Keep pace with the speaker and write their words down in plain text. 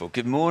Well,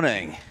 good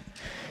morning.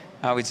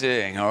 How are we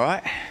doing? All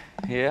right?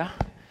 Yeah?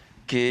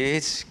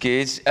 Good,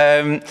 good.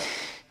 How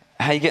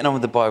are you getting on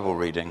with the Bible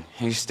reading?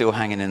 Who's still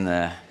hanging in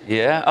there?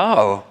 Yeah?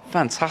 Oh,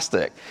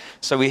 fantastic.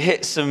 So we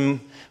hit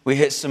some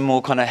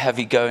more kind of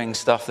heavy-going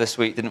stuff this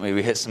week, didn't we?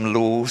 We hit some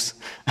laws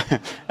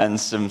and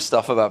some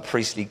stuff about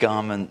priestly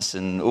garments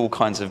and all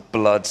kinds of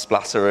blood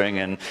splattering.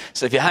 And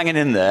so if you're hanging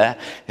in there,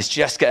 it's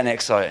just getting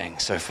exciting.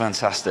 So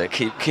fantastic.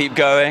 Keep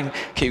going.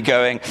 Keep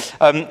going.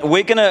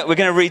 We're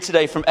gonna read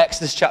today from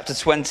Exodus chapter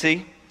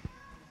 20.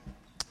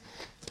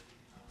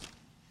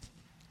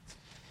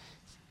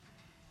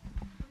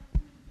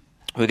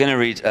 We're going to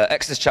read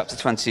Exodus chapter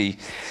 20,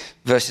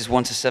 verses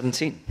 1 to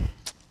 17.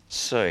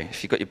 So,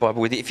 if you've got your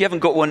Bible with you. If you haven't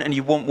got one and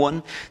you want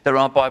one, there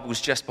are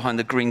Bibles just behind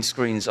the green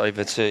screens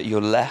over to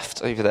your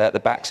left, over there at the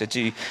back. So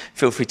do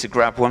feel free to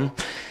grab one.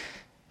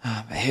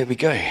 Here we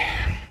go.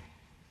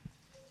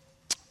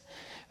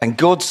 And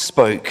God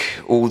spoke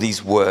all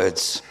these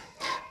words.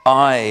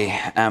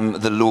 I am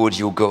the Lord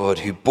your God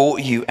who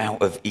brought you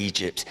out of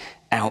Egypt,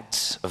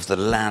 out of the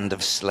land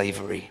of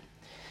slavery.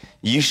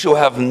 You shall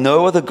have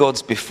no other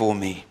gods before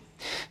me.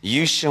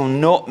 You shall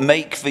not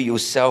make for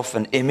yourself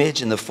an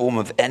image in the form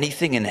of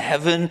anything in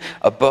heaven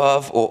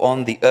above or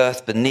on the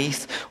earth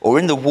beneath or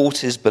in the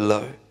waters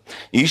below.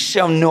 You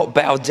shall not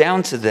bow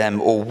down to them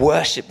or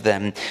worship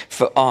them,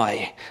 for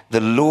I,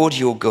 the Lord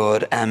your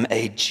God, am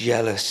a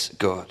jealous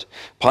God,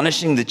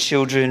 punishing the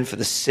children for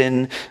the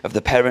sin of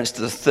the parents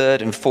to the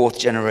third and fourth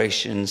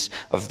generations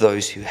of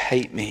those who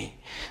hate me,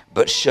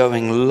 but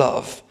showing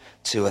love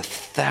to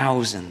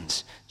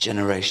 1,000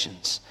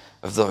 generations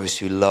of those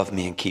who love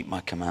me and keep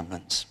my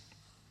commandments.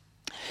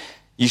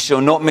 You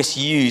shall not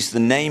misuse the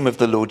name of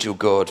the Lord your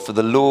God, for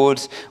the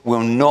Lord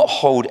will not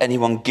hold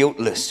anyone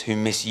guiltless who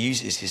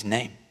misuses his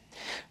name.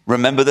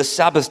 Remember the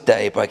Sabbath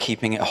day by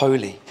keeping it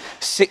holy.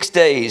 6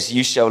 days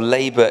you shall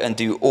labor and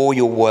do all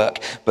your work,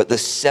 but the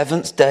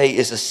seventh day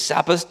is a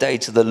Sabbath day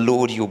to the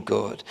Lord your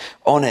God.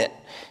 On it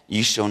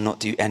you shall not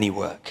do any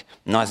work.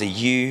 Neither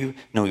you,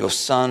 nor your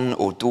son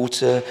or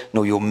daughter,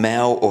 nor your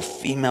male or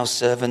female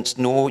servants,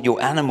 nor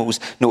your animals,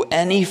 nor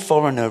any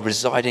foreigner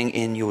residing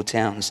in your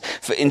towns.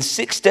 For in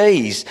 6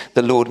 days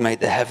the Lord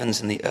made the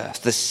heavens and the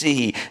earth, the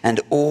sea, and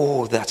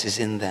all that is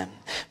in them.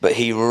 But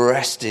he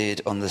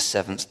rested on the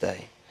seventh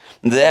day.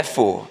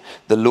 Therefore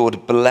the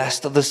Lord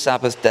blessed the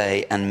Sabbath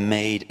day and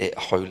made it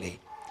holy.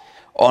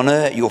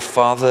 Honor your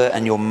father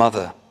and your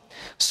mother,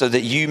 so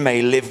that you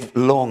may live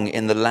long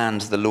in the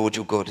land the Lord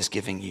your God is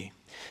giving you.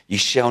 You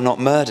shall not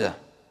murder.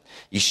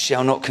 You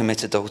shall not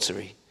commit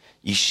adultery.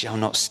 You shall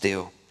not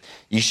steal.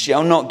 You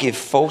shall not give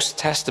false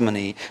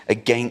testimony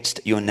against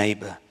your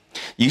neighbor.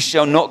 You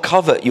shall not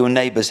covet your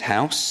neighbor's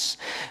house.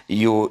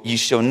 You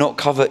shall not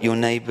covet your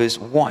neighbor's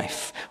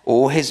wife,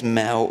 or his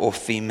male or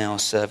female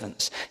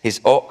servants,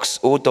 his ox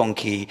or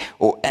donkey,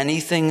 or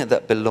anything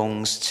that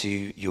belongs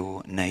to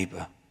your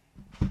neighbor.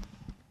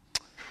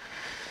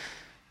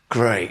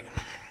 Great.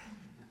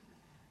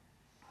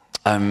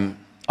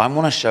 I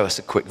want to show us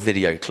a quick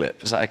video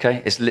clip. Is that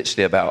okay? It's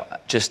literally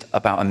just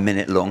about a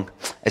minute long.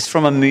 It's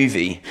from a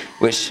movie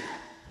which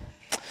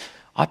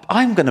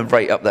I'm going to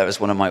rate up there as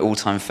one of my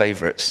all-time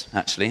favorites,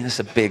 actually. That's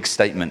a big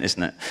statement,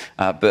 isn't it?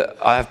 But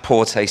I have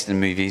poor taste in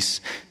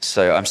movies,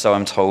 so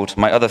I'm told.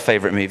 My other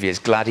favorite movie is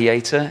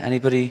Gladiator.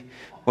 Anybody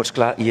watch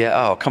Gladiator?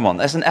 Yeah, oh, come on.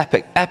 There's an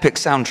epic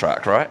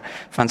soundtrack, right?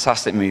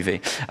 Fantastic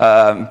movie.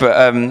 But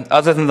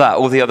other than that,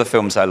 all the other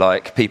films I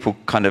like, people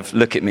kind of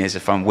look at me as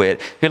if I'm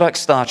weird. Who likes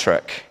Star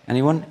Trek?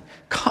 Anyone?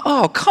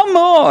 Oh, come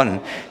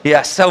on.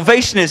 Yeah,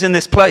 salvation is in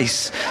this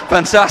place.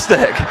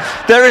 Fantastic.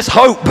 There is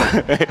hope.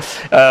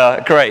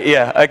 Great,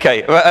 yeah,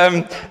 okay.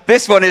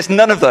 This one is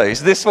none of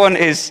those. This one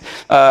is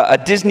a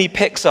Disney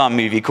Pixar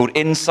movie called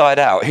Inside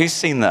Out. Who's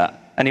seen that?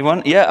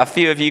 Anyone? Yeah, a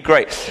few of you,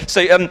 great.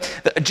 So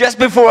just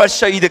before I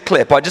show you the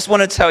clip, I just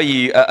want to tell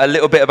you a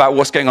little bit about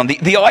what's going on.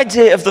 The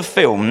idea of the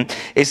film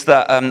is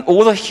that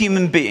all the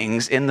human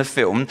beings in the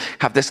film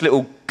have this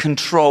little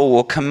control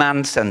or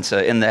command center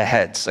in their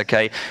heads,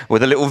 okay,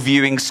 with a little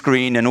viewing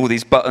screen and all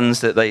these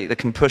buttons that they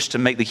can push to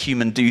make the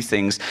human do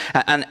things.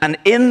 And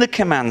in the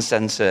command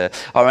center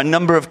are a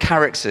number of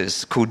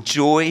characters called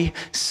joy,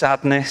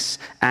 sadness,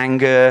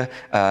 anger,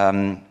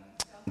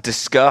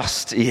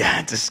 disgust. There's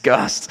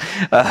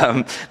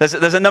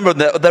a number of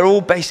them. They're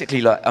all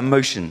basically like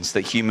emotions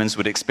that humans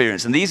would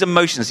experience. And these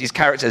emotions, these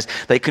characters,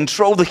 they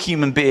control the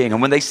human being.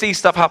 And when they see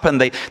stuff happen,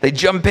 they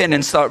jump in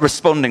and start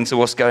responding to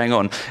what's going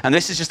on. And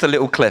this is just a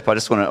little clip. I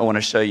want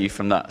to show you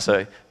from that.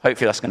 So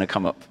hopefully that's going to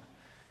come up.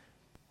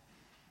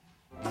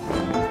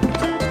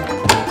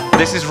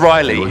 This is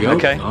Riley,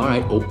 okay? All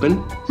right,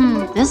 open.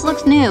 This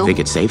looks new. Think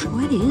it's safe?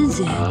 What is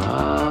it?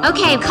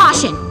 Okay,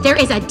 caution. There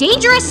is a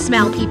dangerous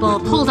smell, people.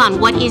 Hold on,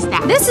 what is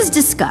that? This is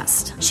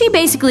disgust. She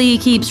basically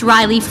keeps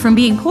Riley from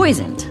being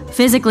poisoned,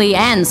 physically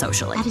and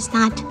socially. That is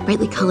not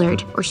brightly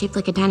colored or shaped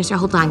like a dinosaur.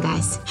 Hold on,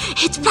 guys.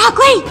 It's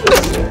broccoli!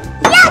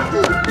 Yuck!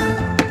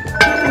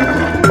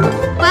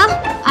 Well,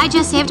 I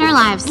just saved our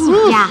lives.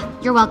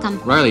 Yeah, you're welcome.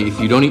 Riley,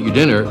 if you don't eat your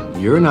dinner,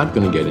 you're not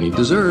going to get any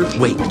dessert.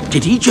 Wait,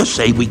 did he just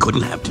say we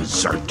couldn't have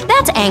dessert?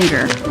 That's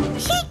anger.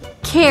 He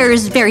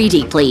cares very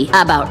deeply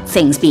about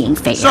things being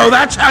fair. So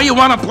that's how you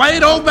want to play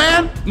it, old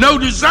man? No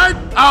dessert?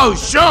 Oh,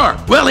 sure.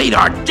 We'll eat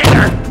our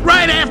dinner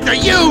right after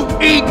you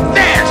eat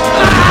this.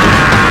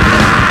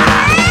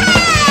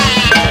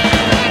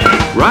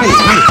 Right,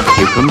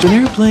 here comes an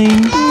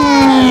airplane.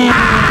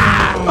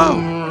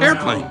 Oh,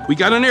 airplane. We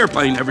got an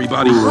airplane,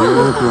 everybody.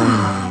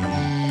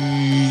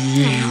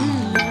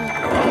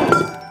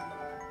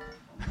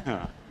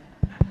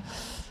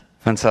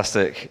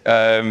 Fantastic.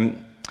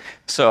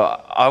 So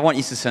I want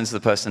you to turn to the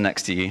person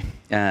next to you,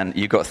 and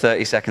you've got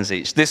 30 seconds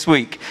each. This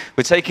week,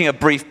 we're taking a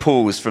brief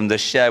pause from the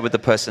share with the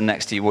person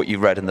next to you what you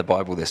read in the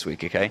Bible this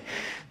week, okay?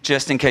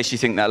 Just in case you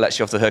think that lets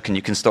you off the hook and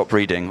you can stop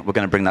reading, we're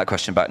going to bring that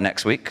question back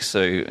next week,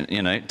 so,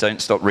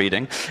 don't stop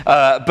reading.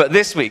 But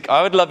this week,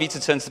 I would love you to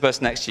turn to the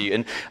person next to you,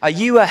 and are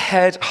you a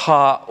head,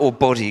 heart, or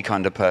body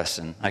kind of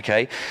person,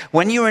 okay?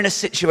 When you're in a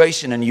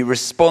situation and you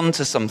respond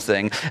to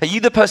something, are you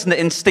the person that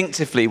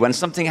instinctively, when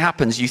something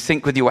happens, you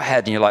think with your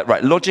head and you're like,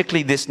 right,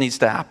 logically this needs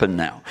to happen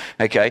now,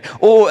 okay?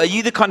 Or are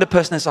you the kind of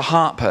person that's a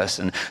heart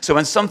person? So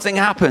when something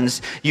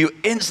happens, you're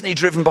instantly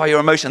driven by your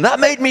emotion. That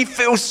made me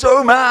feel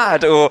so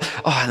mad, or,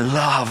 oh, I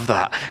love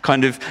that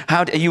kind of.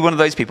 Are you one of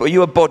those people? Are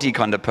you a body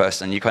kind of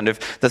person? You kind of,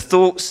 the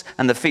thoughts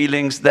and the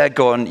feelings, they're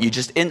gone. You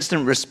just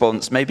instant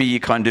response. Maybe you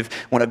kind of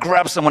want to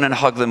grab someone and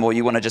hug them, or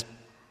you want to just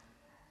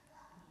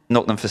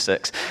knock them for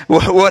 6.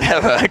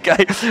 Whatever,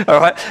 okay?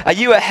 All right. Are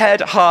you a head,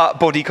 heart,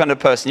 body kind of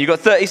person? You've got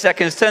 30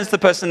 seconds. Turn to the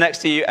person next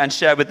to you and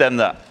share with them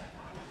that.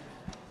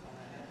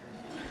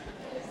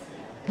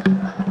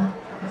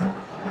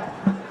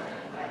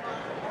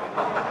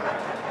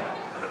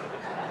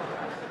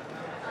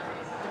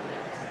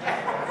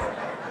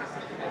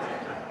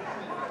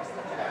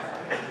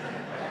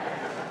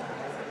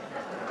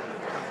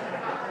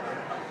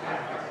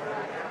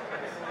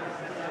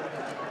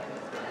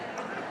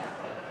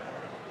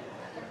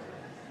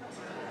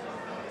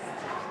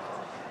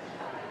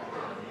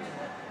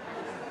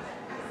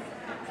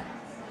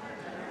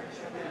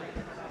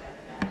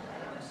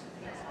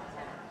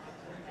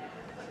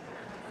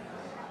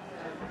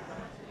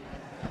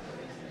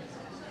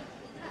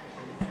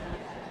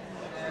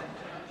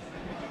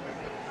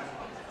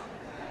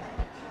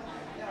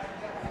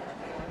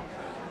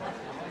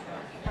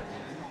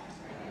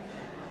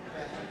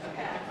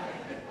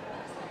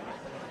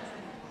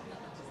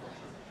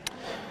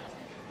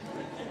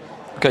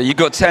 Okay, you've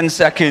got 10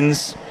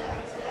 seconds.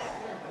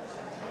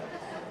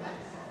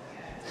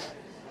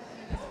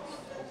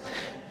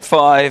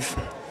 5,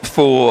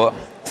 4,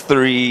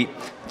 3,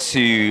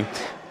 2,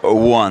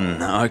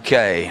 1.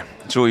 Okay,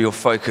 draw your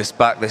focus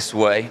back this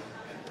way.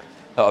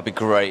 That would be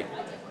great.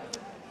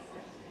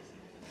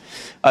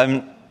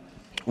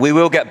 We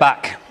will get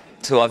back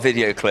to our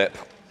video clip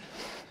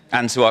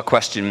and to our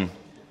question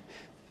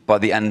by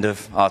the end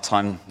of our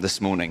time this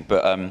morning.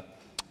 But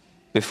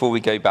before we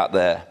go back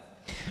there,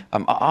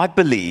 I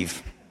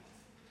believe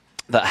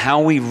that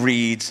how we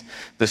read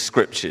the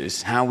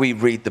scriptures, how we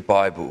read the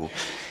Bible,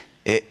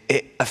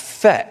 it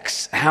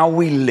affects how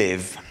we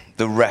live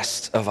the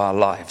rest of our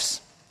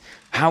lives.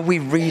 How we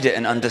read it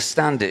and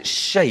understand it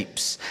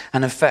shapes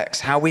and affects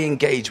how we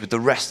engage with the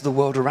rest of the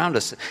world around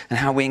us and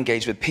how we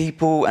engage with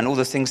people and all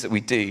the things that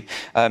we do.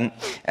 And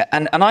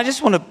I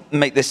just want to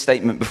make this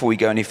statement before we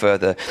go any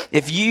further.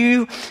 If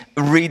you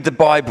read the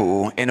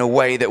Bible in a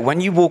way that when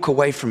you walk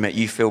away from it,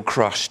 you feel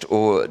crushed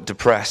or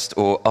depressed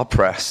or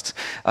oppressed,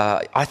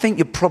 I think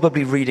you're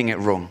probably reading it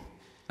wrong.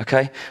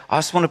 Okay? I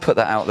just want to put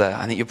that out there.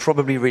 I think you're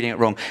probably reading it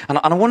wrong. And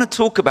I want to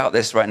talk about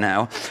this right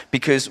now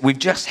because we've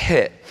just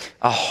hit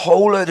a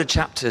whole load of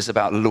chapters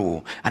about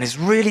law. And it's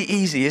really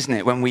easy, isn't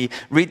it, when we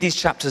read these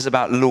chapters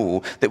about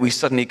law that we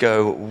suddenly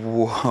go,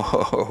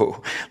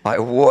 whoa, like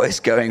what is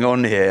going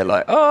on here?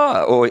 Like,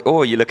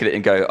 or you look at it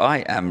and go, I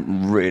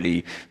am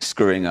really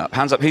screwing up.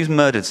 Hands up, who's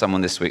murdered someone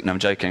this week? No, I'm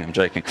joking.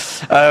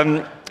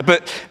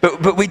 But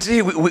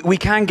we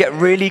can get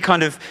really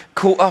kind of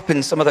caught up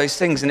in some of those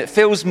things, and it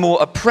feels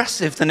more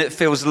oppressive than it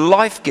feels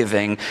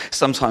life-giving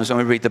sometimes when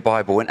we read the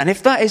Bible. And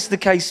if that is the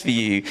case for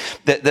you,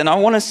 then I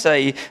want to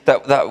say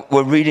that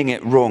we're reading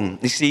it wrong.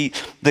 You see,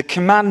 the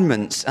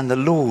commandments and the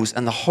laws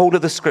and the whole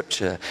of the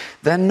scripture,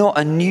 they're not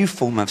a new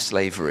form of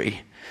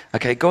slavery.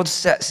 Okay, God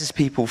sets his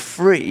people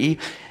free.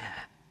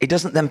 He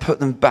doesn't then put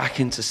them back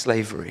into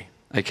slavery.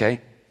 Okay?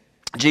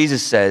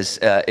 Jesus says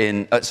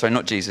it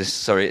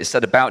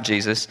said about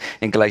Jesus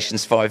in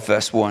Galatians 5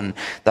 verse 1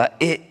 that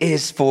it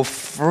is for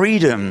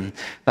freedom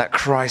that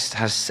Christ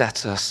has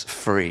set us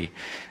free.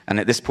 And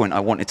at this point, I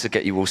wanted to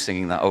get you all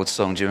singing that old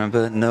song. Do you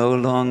remember? No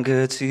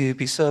longer to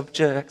be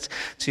subject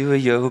to a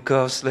yoke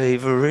of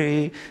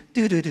slavery.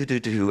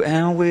 Do,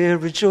 and we're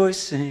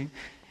rejoicing.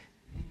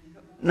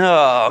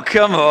 No,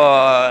 come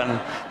on.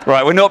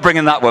 Right, we're not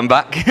bringing that one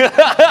back.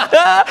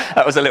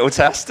 That was a little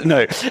test.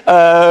 No.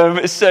 For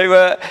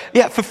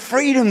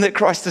freedom that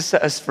Christ has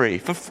set us free.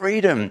 For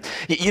freedom.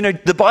 You know,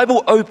 the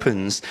Bible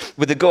opens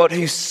with a God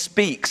who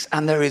speaks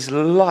and there is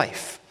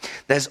life.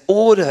 There's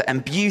order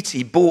and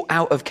beauty brought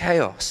out of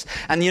chaos.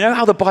 And you know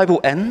how the Bible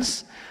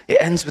ends? It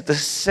ends with the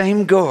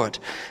same God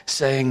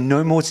saying,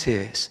 no more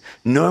tears,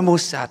 no more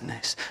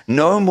sadness,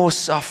 no more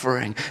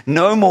suffering,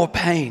 no more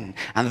pain.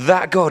 And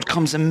that God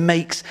comes and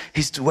makes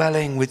his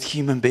dwelling with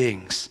human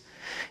beings.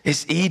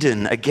 It's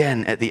Eden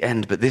again at the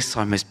end, but this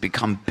time it's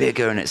become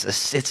bigger and it's a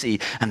city.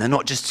 And they're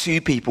not just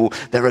two people,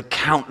 there are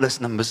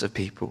countless numbers of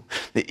people.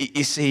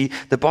 You see,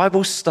 the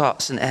Bible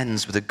starts and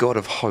ends with a God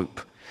of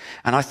hope.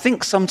 And I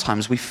think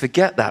sometimes we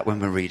forget that when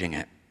we're reading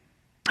it.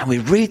 And we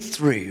read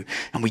through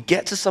and we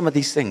get to some of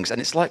these things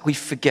and it's like we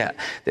forget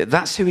that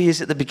that's who he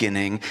is at the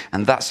beginning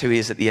and that's who he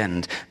is at the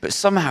end. But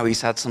somehow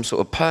he's had some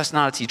sort of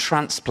personality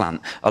transplant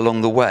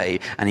along the way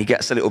and he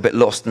gets a little bit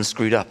lost and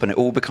screwed up and it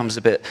all becomes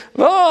a bit,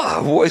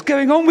 what is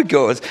going on with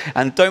God?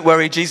 And don't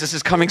worry, Jesus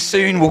is coming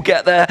soon, we'll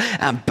get there,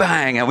 and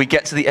bang, and we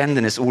get to the end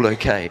and it's all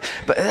okay.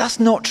 But that's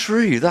not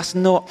true. That's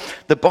not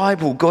the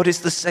Bible. God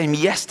is the same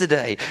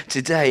yesterday,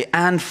 today,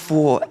 and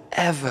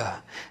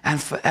forever.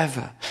 And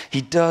forever.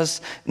 He does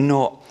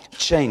not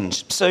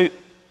change. So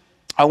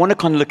I want to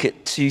kind of look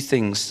at two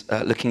things,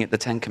 looking at the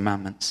Ten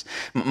Commandments.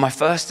 My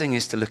first thing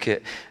is to look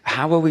at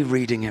how are we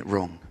reading it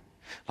wrong?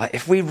 Like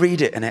if we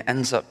read it and it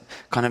ends up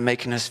kind of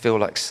making us feel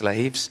like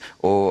slaves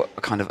or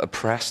kind of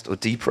oppressed or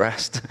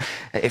depressed,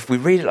 if we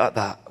read it like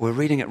that, we're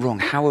reading it wrong.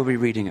 How are we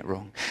reading it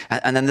wrong?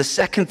 And then the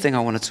second thing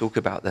I want to talk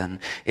about then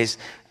is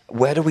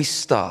where do we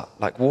start?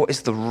 Like, what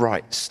is the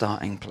right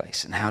starting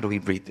place? And how do we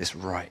read this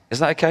right? Is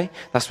that okay?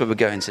 That's where we're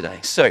going today.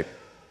 So,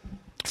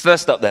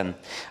 first up then,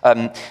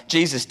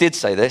 Jesus did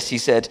say this. He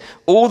said,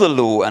 all the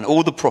law and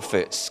all the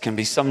prophets can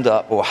be summed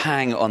up or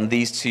hang on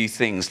these two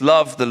things.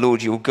 Love the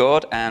Lord your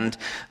God and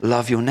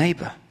love your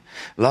neighbor.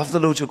 Love the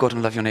Lord your God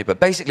and love your neighbor.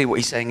 Basically what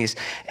he's saying is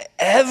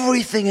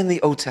everything in the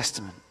Old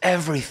Testament,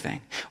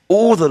 everything,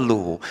 all the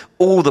law,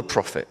 all the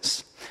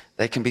prophets,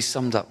 they can be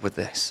summed up with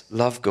this: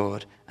 love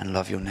God and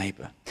love your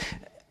neighbor.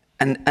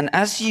 And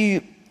as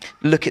you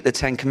look at the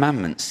Ten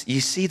Commandments,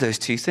 you see those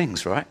two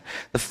things, right?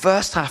 The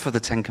first half of the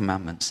Ten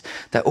Commandments,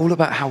 they're all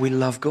about how we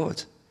love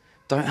God.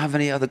 Don't have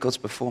any other gods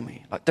before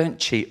me. Like, don't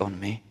cheat on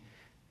me.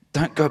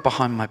 Don't go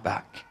behind my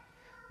back.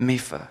 Me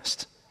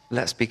first.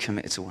 Let's be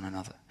committed to one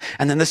another.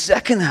 And then the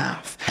second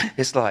half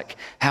is like,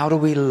 how do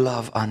we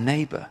love our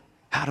neighbor?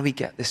 How do we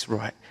get this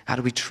right? How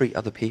do we treat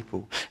other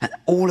people? And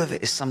all of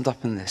it is summed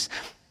up in this.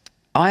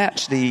 I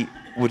actually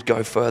would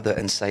go further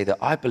and say that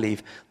I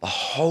believe the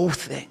whole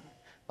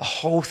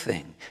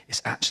thing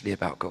is actually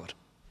about God.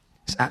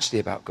 It's actually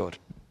about God.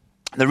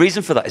 The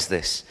reason for that is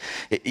this.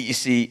 You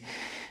see,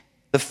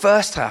 the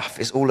first half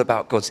is all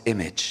about God's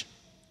image,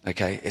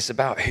 okay? It's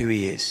about who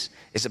he is.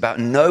 It's about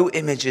no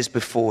images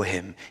before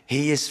him.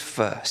 He is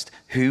first,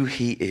 who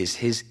he is,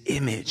 his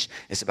image.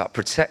 It's about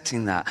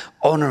protecting that,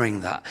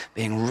 honoring that,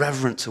 being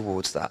reverent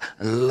towards that,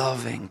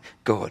 loving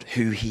God,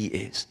 who he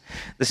is.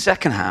 The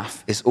second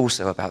half is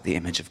also about the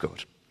image of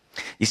God.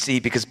 You see,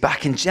 because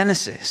back in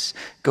Genesis,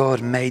 God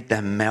made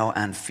them male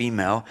and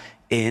female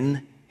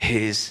in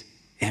his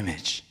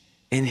image.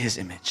 In his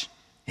image.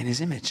 In his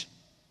image.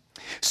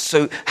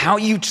 So how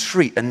you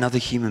treat another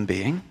human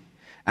being,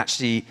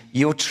 actually,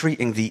 you're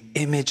treating the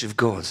image of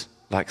God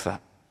like that.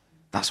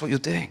 That's what you're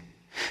doing.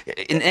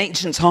 In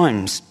ancient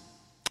times,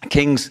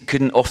 kings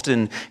couldn't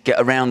often get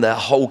around their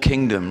whole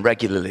kingdom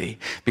regularly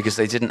because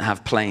they didn't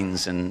have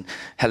planes and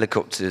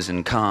helicopters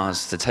and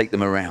cars to take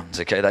them around,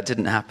 okay? That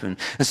didn't happen.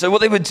 And so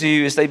what they would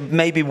do is they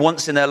maybe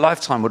once in their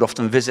lifetime would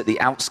often visit the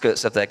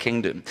outskirts of their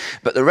kingdom.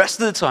 But the rest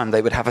of the time,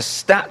 they would have a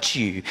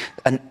statue,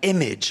 an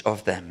image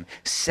of them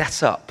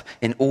set up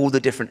in all the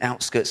different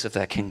outskirts of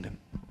their kingdom.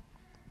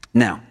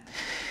 Now,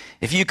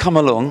 if you come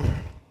along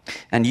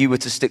and you were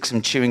to stick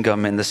some chewing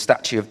gum in the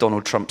statue of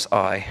Donald Trump's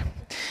eye,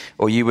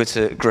 or you were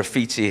to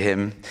graffiti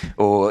him,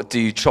 or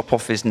chop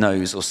off his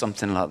nose or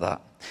something like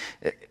that,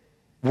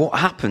 what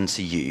happened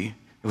to you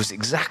was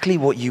exactly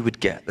what you would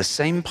get, the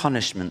same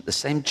punishment, the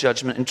same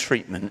judgment and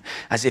treatment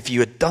as if you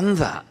had done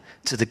that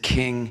to the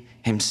king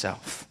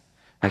himself.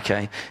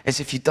 Okay, as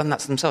if you'd done that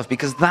to themselves,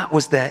 because that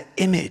was their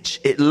image.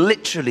 It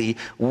literally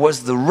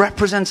was the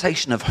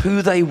representation of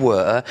who they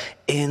were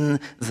in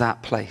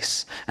that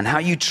place. And how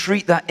you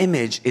treat that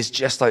image is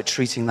just like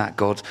treating that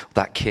God,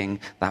 that king,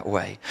 that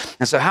way.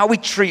 And so how we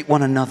treat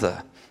one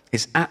another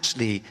is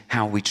actually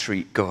how we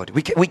treat God.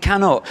 We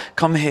cannot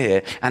come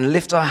here and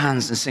lift our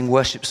hands and sing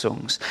worship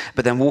songs,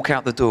 but then walk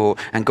out the door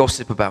and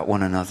gossip about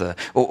one another,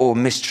 or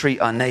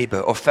mistreat our neighbor,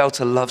 or fail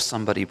to love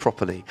somebody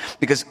properly.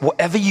 Because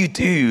whatever you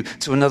do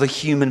to another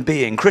human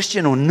being,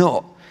 Christian or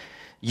not,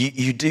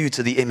 you do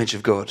to the image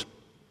of God.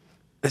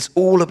 It's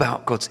all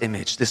about God's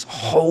image. This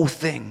whole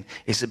thing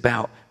is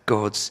about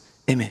God's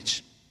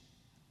image.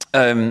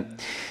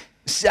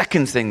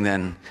 Second thing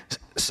then,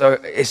 so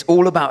it's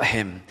all about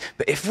him.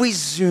 But if we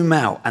zoom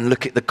out and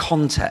look at the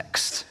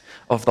context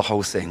of the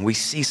whole thing, we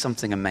see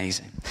something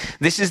amazing.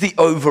 This is the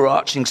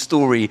overarching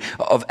story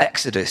of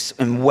Exodus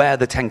and where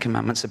the Ten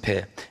Commandments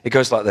appear. It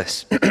goes like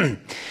this.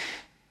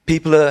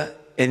 People are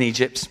in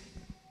Egypt.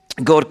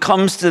 God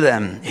comes to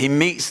them, he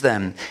meets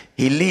them,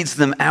 he leads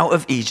them out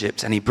of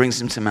Egypt, and he brings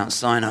them to Mount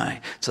Sinai,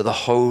 to the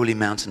holy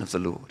mountain of the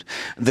Lord.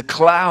 The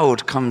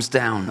cloud comes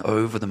down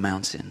over the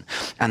mountain,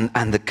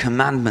 and the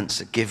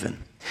commandments are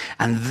given.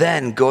 And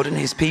then God and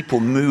his people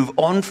move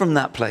on from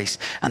that place,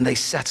 and they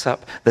set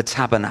up the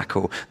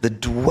tabernacle, the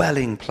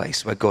dwelling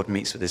place where God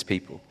meets with his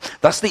people.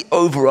 That's the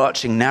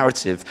overarching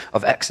narrative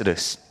of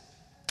Exodus.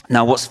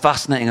 Now, what's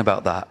fascinating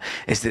about that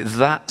is that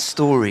that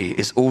story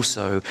is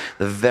also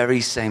the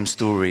very same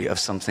story of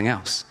something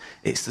else.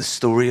 It's the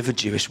story of a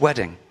Jewish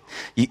wedding.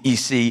 You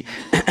see,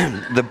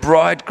 the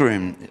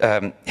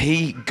bridegroom,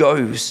 he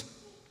goes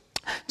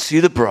to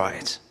the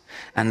bride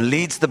and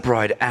leads the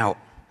bride out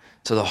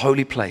to the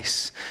holy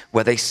place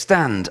where they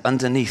stand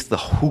underneath the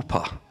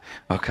chuppah,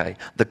 okay,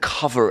 the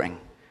covering.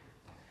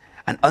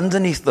 And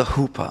underneath the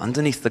chuppah,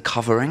 underneath the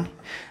covering,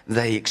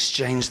 they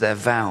exchange their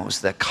vows,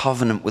 their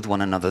covenant with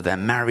one another, their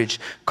marriage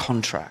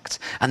contract.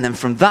 And then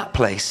from that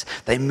place,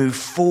 they move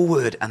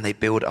forward and they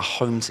build a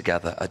home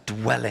together, a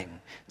dwelling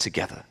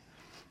together.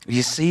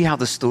 You see how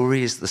the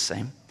story is the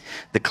same?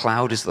 The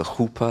cloud is the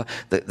chuppah,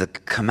 the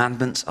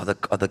commandments are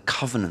the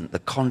covenant, the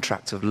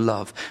contract of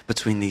love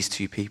between these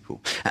two people.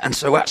 And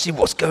so actually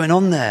what's going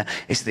on there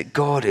is that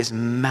God is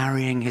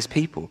marrying his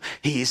people.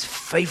 He is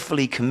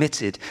faithfully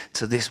committed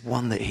to this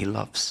one that he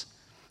loves,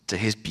 to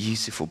his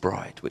beautiful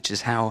bride, which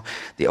is how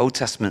the Old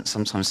Testament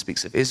sometimes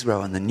speaks of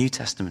Israel and the New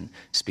Testament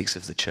speaks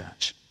of the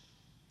church,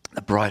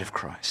 the bride of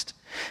Christ.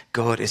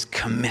 God is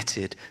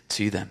committed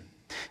to them.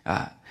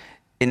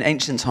 In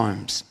ancient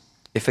times,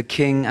 if a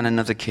king and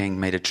another king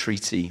made a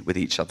treaty with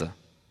each other,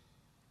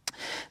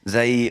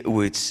 they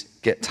would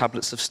get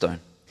tablets of stone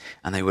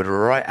and they would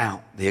write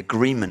out the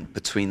agreement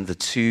between the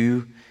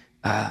two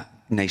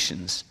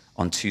nations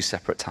on two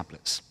separate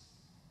tablets.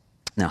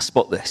 Now,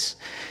 spot this.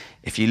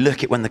 If you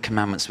look at when the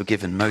commandments were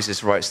given,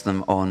 Moses writes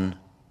them on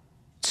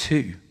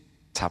 2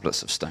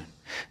 tablets of stone.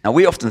 Now,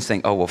 we often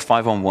think, oh, well,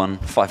 5 on one,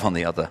 5 on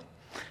the other.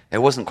 It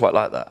wasn't quite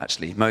like that,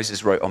 actually.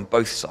 Moses wrote on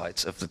both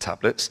sides of the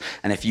tablets,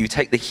 and if you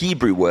take the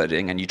Hebrew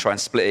wording and you try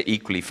and split it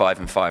equally 5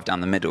 and 5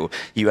 down the middle,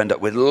 you end up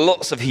with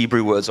lots of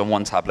Hebrew words on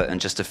one tablet and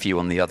just a few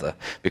on the other.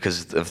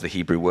 Because of the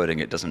Hebrew wording,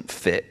 it doesn't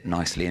fit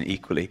nicely and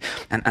equally.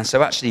 And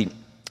so actually,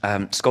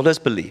 scholars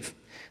believe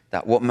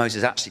that what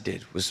Moses actually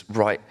did was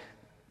write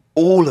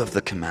all of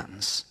the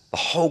commands, the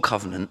whole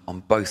covenant,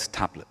 on both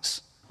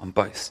tablets, on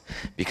both.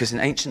 Because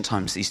in ancient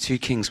times, these two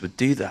kings would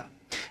do that,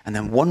 and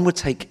then one would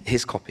take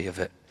his copy of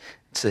it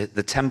to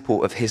the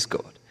temple of his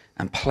God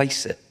and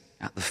place it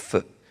at the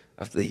foot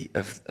of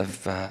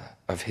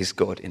his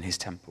God in his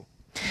temple.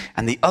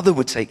 And the other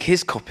would take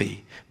his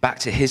copy back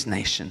to his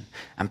nation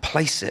and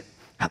place it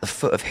at the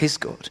foot of his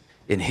God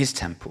in his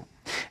temple.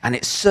 And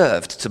it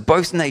served to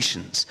both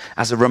nations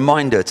as a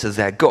reminder to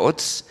their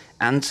gods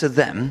and to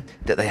them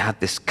that they had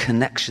this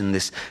connection,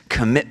 this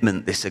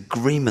commitment, this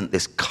agreement,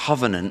 this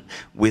covenant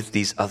with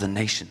these other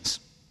nations.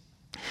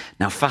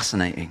 Now,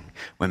 fascinating,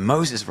 when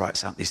Moses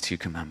writes out these two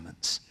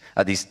commandments,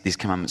 these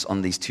commandments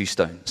on these 2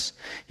 stones,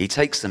 he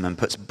takes them and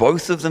puts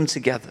both of them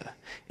together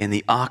in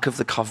the Ark of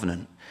the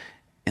Covenant,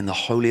 in the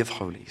Holy of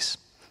Holies,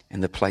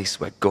 in the place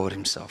where God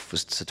himself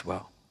was to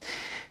dwell.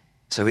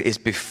 So it is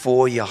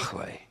before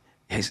Yahweh,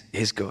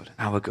 his God,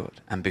 our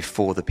God, and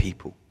before the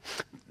people.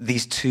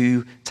 These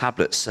 2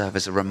 tablets serve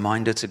as a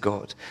reminder to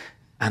God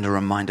and a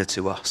reminder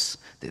to us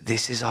that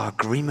this is our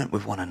agreement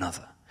with one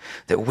another,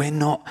 that we're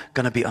not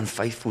going to be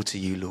unfaithful to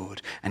you,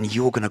 Lord, and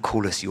you're going to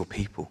call us your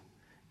people.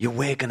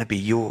 We're going to be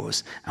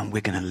yours, and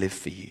we're going to live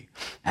for you.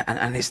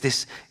 And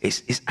it's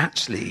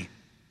actually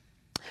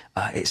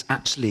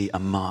a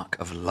mark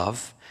of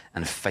love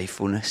and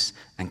faithfulness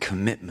and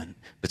commitment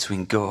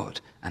between God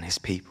and his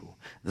people.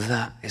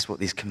 That is what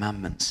these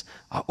commandments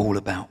are all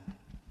about.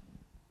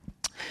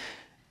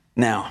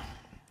 Now,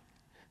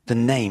 the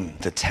name,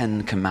 the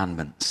 10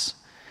 Commandments,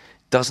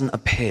 doesn't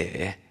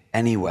appear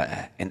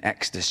anywhere in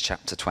Exodus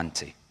chapter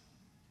 20.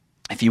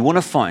 If you want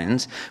to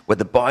find where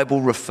the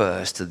Bible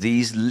refers to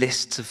these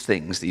lists of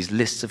things, these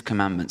lists of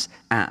commandments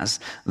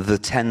as the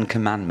 10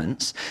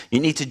 Commandments,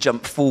 you need to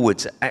jump forward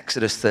to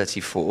Exodus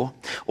 34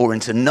 or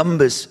into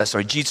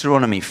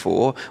Deuteronomy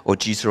 4 or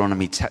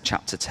Deuteronomy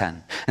chapter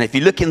 10. And if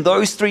you look in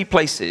those 3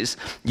 places,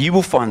 you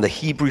will find the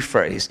Hebrew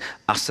phrase,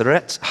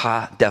 Aseret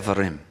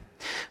ha-devarim.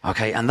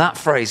 Okay, and that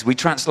phrase we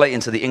translate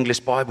into the English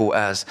Bible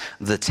as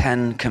the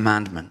 10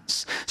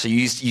 Commandments. So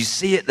you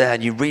see it there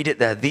and you read it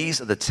there.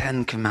 These are the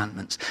 10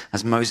 Commandments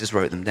as Moses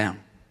wrote them down.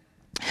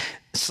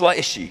 A slight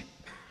issue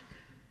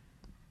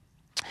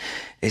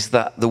is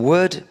that the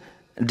word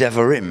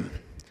devarim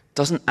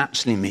doesn't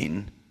actually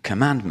mean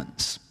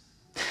commandments.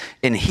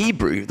 In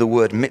Hebrew, the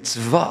word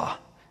mitzvah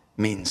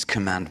means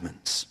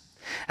commandments.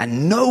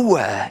 And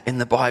nowhere in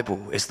the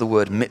Bible is the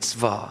word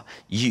mitzvah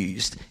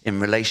used in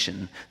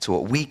relation to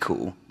what we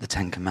call the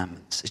 10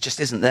 Commandments. It just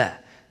isn't there.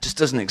 It just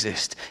doesn't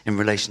exist in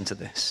relation to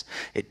this.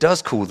 It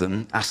does call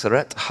them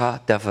aseret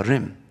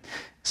ha-devarim,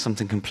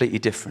 something completely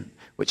different,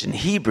 which in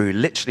Hebrew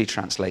literally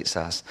translates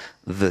as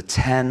the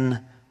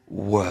 10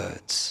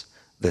 words.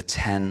 The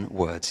 10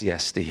 words.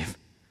 Yes, Steve.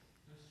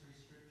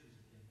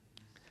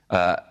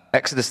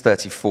 Exodus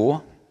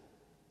 34,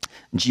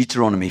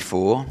 Deuteronomy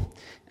 4,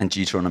 and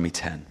Deuteronomy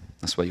 10.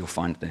 That's where you'll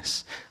find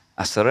this.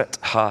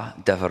 Aseret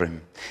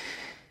ha-devarim.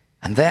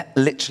 And that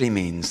literally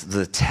means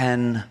the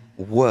 10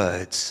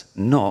 words,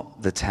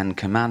 not the 10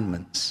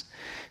 commandments.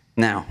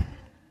 Now,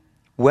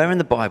 where in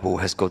the Bible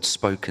has God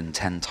spoken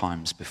 10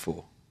 times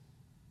before?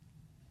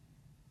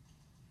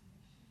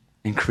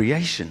 In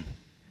creation.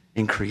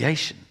 In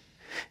creation.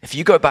 If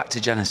you go back to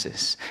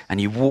Genesis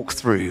and you walk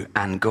through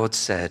and God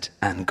said,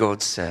 and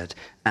God said,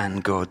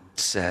 and God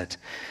said,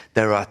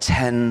 there are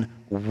 10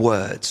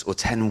 words or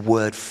 10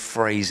 word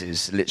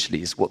phrases,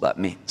 literally is what that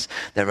means.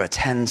 There are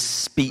 10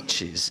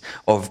 speeches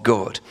of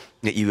God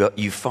that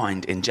you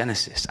find in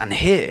Genesis. And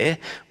here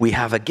we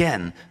have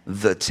again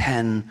the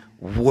 10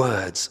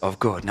 words of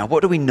God. Now,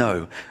 what do we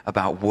know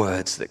about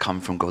words that come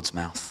from God's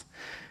mouth?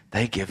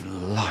 They give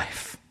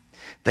life.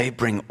 They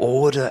bring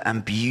order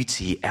and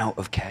beauty out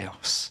of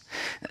chaos.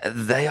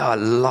 They are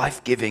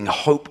life-giving,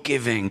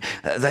 hope-giving.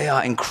 They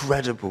are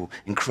incredible,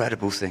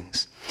 incredible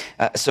things.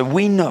 So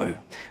we know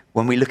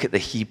when we look at the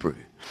Hebrew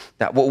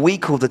that what we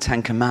call the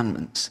 10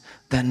 Commandments,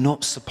 they're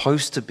not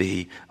supposed to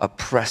be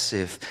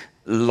oppressive,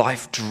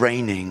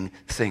 life-draining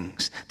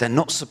things. They're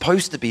not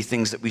supposed to be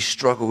things that we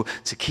struggle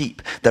to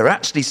keep. They're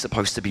actually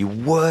supposed to be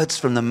words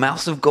from the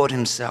mouth of God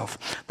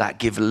himself that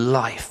give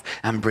life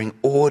and bring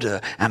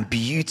order and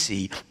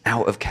beauty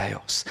out of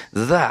chaos.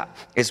 That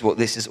is what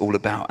this is all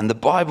about. And the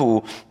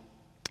Bible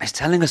is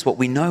telling us what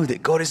we know,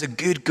 that God is a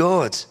good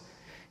God.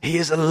 He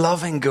is a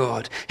loving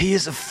God. He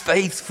is a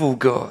faithful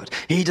God.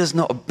 He does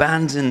not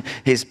abandon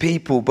his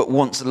people, but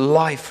wants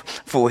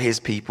life for his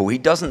people. He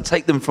doesn't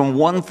take them from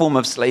one form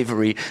of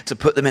slavery to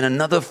put them in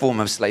another form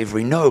of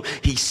slavery. No,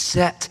 he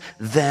set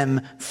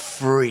them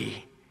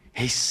free.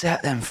 He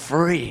set them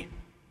free.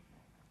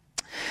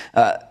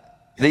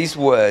 These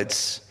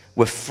words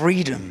were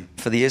freedom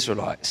for the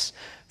Israelites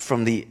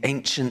from the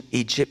ancient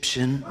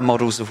Egyptian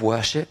models of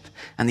worship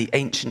and the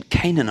ancient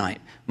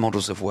Canaanite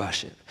models of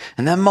worship.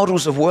 And they're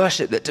models of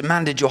worship that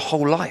demanded your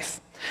whole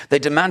life. They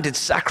demanded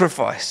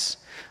sacrifice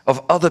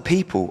of other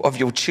people, of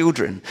your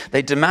children.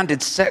 They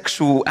demanded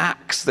sexual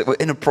acts that were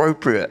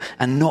inappropriate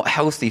and not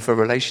healthy for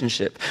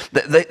relationship.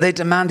 They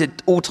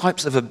demanded all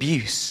types of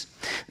abuse.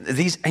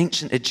 These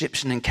ancient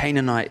Egyptian and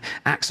Canaanite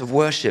acts of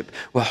worship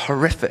were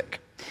horrific.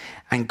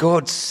 And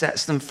God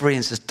sets them free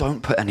and says,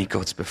 don't put any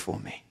gods before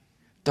me.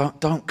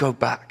 Don't go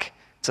back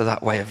to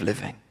that way of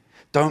living.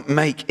 Don't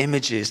make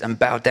images and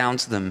bow down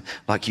to them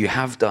like you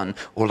have done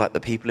or like the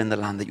people in the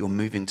land that you're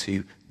moving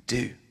to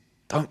do.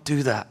 Don't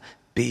do that.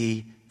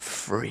 Be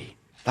free.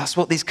 That's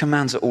what these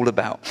commands are all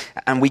about.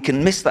 And we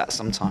can miss that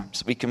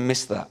sometimes. We can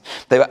miss that.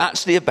 They were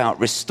actually about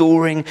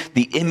restoring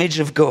the image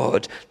of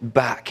God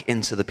back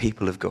into the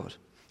people of God.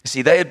 You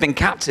see, they had been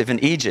captive in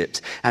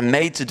Egypt and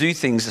made to do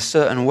things a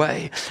certain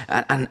way.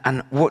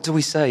 And what do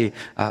we say?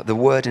 The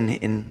word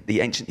in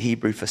the ancient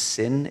Hebrew for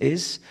sin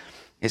is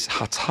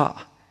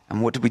hatah.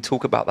 And what did we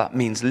talk about? That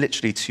means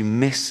literally to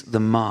miss the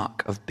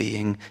mark of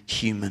being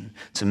human,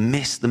 to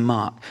miss the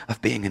mark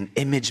of being an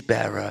image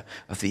bearer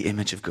of the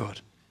image of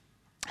God.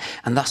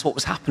 And that's what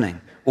was happening,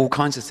 all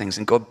kinds of things.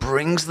 And God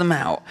brings them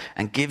out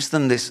and gives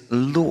them this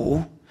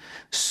law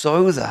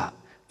so that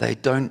they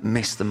don't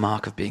miss the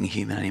mark of being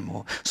human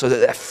anymore, so that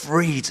they're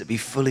free to be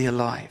fully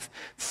alive,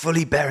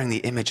 fully bearing the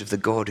image of the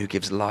God who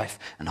gives life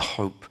and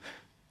hope,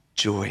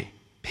 joy,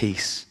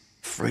 peace,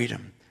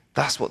 freedom.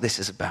 That's what this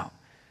is about.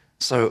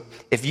 So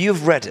if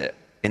you've read it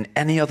in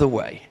any other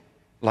way,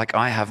 like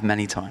I have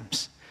many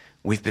times,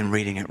 we've been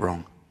reading it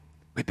wrong.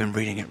 We've been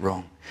reading it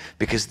wrong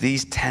because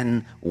these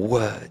 10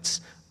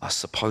 words are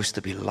supposed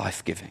to be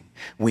life-giving.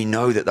 We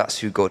know that that's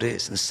who God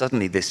is. And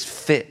suddenly this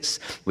fits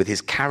with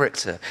his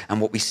character and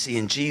what we see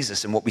in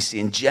Jesus and what we see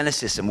in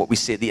Genesis and what we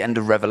see at the end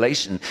of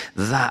Revelation.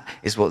 That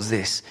is what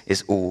this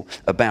is all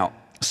about.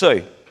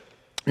 So,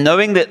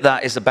 knowing that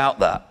that is about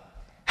that,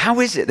 how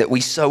is it that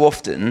we so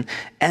often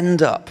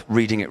end up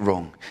reading it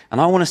wrong? And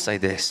I want to say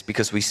this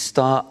because we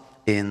start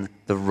in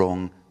the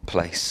wrong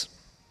place.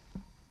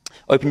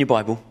 Open your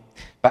Bible,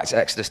 back to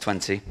Exodus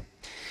 20.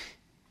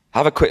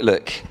 Have a quick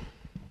look.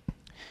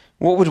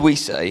 What would we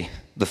say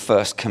the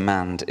first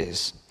command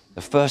is?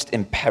 The first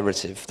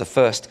imperative, the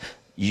first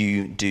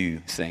you do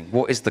thing.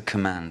 What is the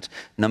command?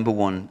 Number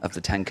 1 of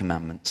the 10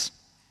 commandments.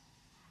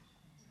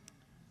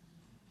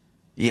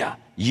 Yeah,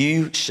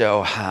 you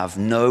shall have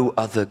no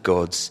other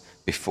gods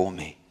before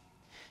me.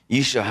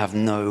 You shall have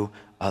no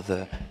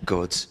other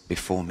gods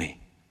before me.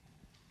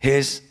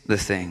 Here's the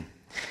thing.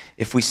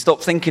 If we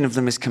stop thinking of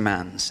them as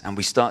commands and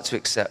we start to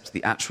accept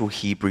the actual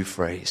Hebrew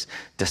phrase,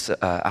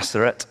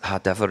 Aseret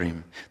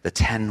ha-devarim, the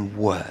 10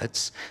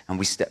 words, and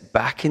we step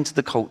back into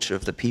the culture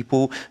of the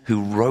people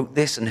who wrote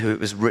this and who it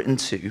was written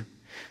to,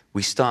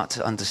 we start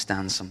to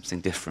understand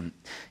something different.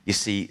 You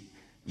see,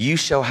 you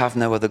shall have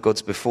no other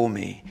gods before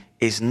me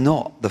is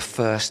not the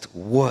first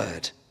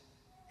word.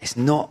 It's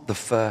not the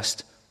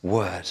first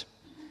word.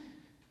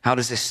 How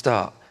does this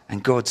start?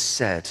 And God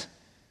said,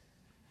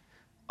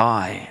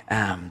 I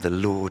am the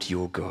Lord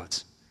your God,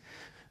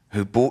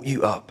 who brought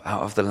you up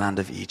out of the land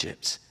of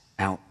Egypt,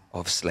 out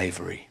of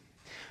slavery.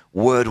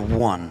 Word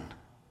one,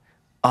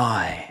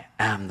 I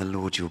am the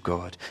Lord your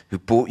God who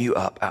brought you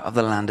up out of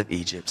the land of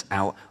Egypt,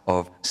 out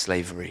of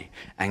slavery.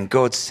 And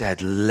God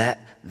said, let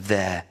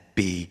there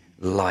be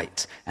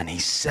light. And he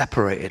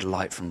separated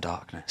light from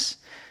darkness.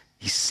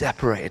 He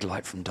separated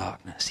light from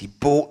darkness. He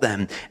brought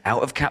them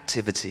out of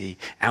captivity,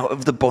 out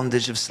of the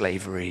bondage of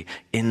slavery,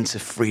 into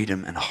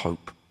freedom and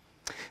hope.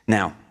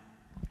 Now,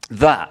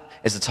 that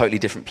is a totally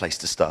different place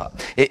to start.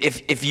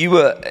 If you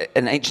were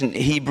an ancient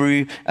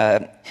Hebrew,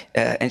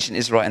 ancient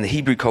Israelite in the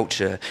Hebrew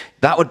culture,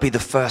 that would be the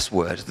first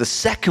word. The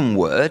second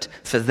word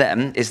for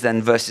them is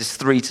then verses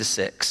 3 to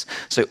 6.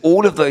 So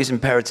all of those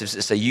imperatives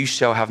that say, you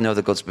shall have no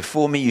other gods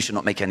before me, you shall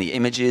not make any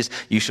images,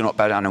 you shall not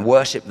bow down and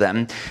worship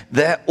them,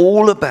 they're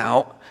all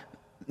about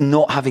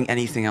not having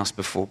anything else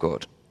before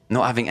God.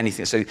 Not having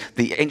anything. So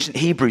the ancient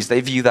Hebrews, they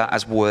view that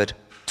as word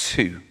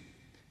 2.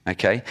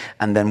 Okay,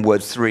 and then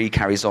word 3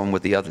 carries on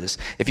with the others.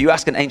 If you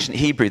ask an ancient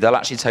Hebrew, they'll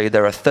actually tell you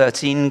there are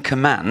 13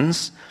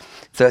 commands,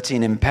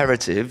 13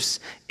 imperatives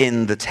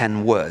in the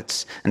 10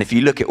 words. And if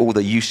you look at all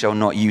the you shall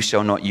not, you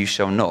shall not, you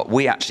shall not,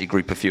 we actually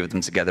group a few of them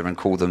together and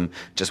call them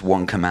just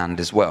one command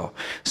as well.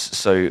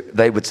 So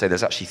they would say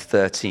there's actually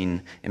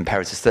 13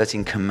 imperatives,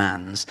 13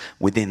 commands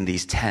within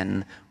these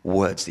 10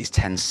 words, these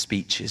 10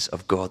 speeches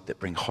of God that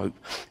bring hope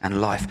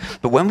and life.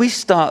 But when we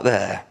start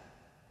there,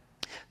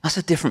 that's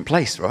a different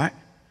place, right?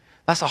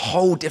 That's a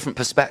whole different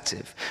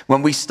perspective.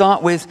 When we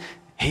start with,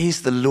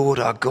 he's the Lord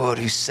our God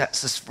who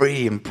sets us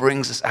free and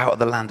brings us out of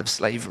the land of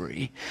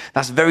slavery,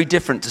 that's very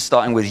different to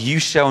starting with, you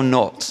shall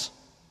not.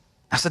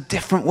 That's a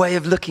different way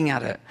of looking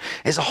at it.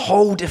 It's a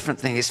whole different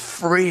thing. It's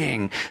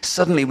freeing.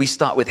 Suddenly we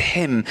start with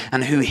him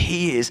and who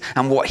he is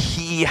and what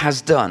he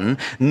has done,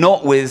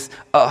 not with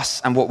us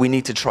and what we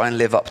need to try and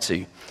live up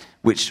to,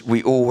 which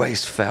we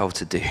always fail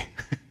to do.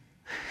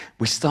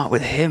 We start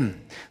with him,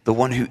 the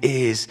one who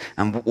is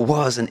and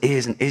was and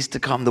is to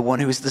come, the one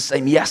who is the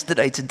same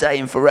yesterday, today,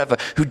 and forever,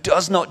 who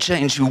does not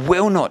change, who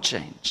will not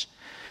change.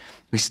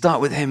 We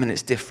start with him and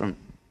it's different.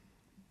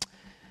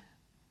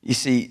 You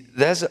see,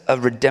 there's a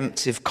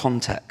redemptive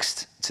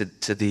context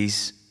to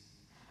these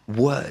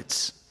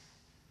words.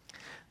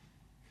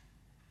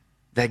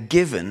 They're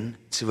given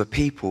to a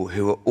people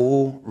who are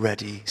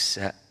already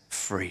set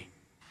free.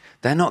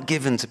 They're not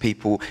given to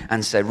people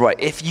and said, right,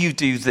 if you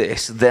do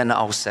this, then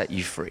I'll set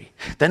you free.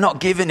 They're not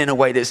given in a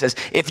way that says,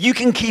 if you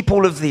can keep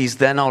all of these,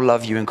 then I'll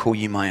love you and call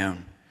you my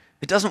own.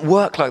 It doesn't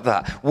work like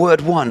that.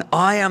 Word 1,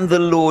 I am the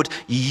Lord,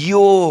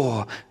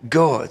 your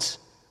God.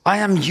 I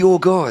am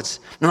your God,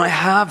 and I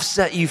have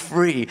set you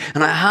free,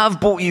 and I have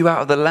brought you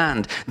out of the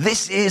land.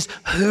 This is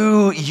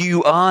who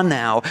you are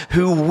now,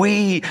 who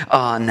we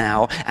are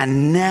now,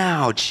 and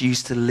now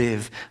choose to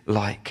live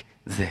like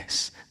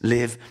this.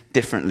 Live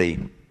differently.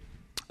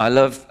 I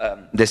love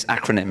this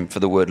acronym for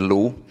the word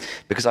law,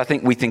 because I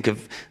think we think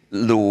of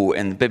law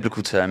in the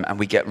biblical term and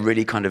we get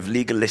really kind of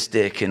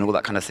legalistic and all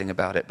that kind of thing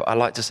about it. But I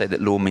like to say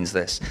that law means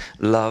this: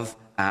 love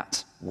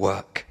at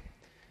work.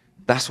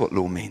 That's what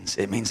law means.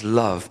 It means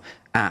love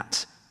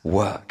at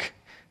work.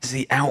 It's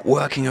the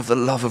outworking of the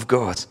love of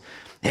God.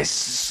 He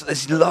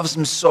loves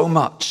him so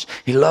much.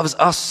 He loves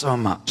us so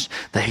much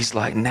that he's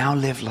like, now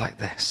live like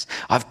this.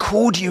 I've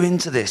called you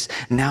into this.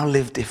 Now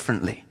live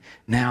differently.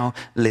 Now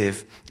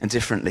live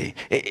differently.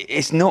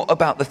 It's not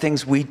about the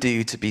things we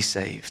do to be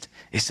saved.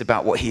 It's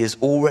about what he has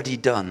already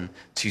done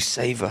to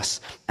save us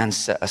and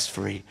set us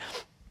free.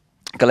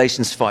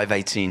 Galatians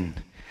 5:18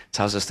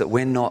 tells us that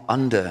we're not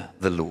under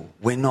the law.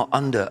 We're not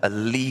under a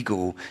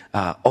legal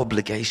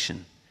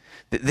obligation.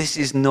 That this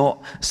is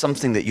not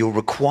something that you're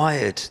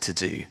required to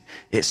do.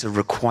 It's a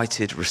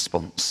requited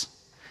response.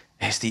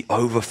 It's the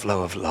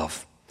overflow of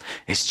love.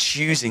 It's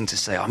choosing to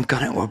say, I'm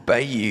going to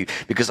obey you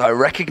because I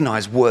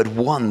recognize word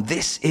 1.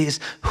 This is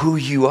who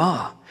you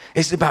are.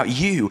 It's about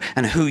you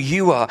and who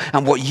you are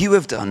and what you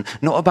have done,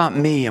 not about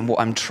me and what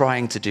I'm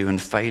trying to do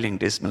and failing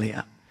dismally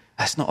at.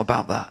 That's not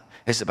about that.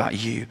 It's about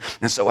you.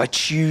 And so I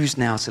choose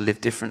now to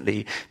live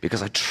differently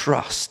because I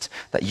trust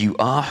that you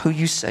are who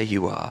you say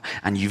you are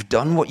and you've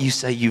done what you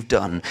say you've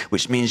done,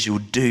 which means you'll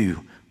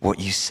do what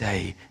you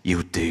say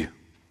you'll do.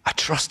 I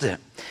trust it.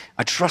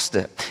 I trust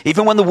it.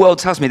 Even when the world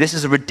tells me this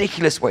is a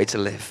ridiculous way to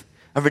live,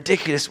 a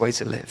ridiculous way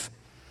to live.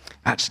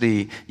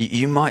 Actually,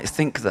 you might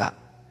think that,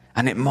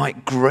 and it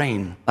might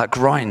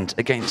grind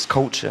against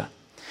culture.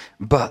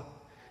 But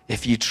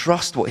if you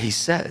trust what he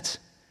said,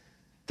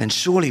 then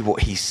surely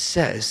what he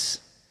says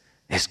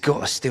has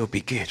got to still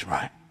be good,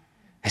 right?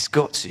 It's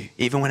got to,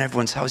 even when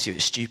everyone tells you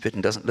it's stupid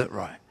and doesn't look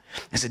right.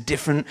 It's a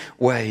different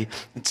way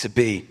to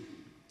be.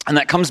 And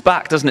that comes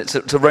back, doesn't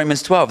it, to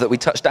Romans 12 that we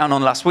touched down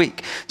on last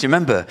week. Do you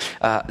remember?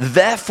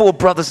 Therefore,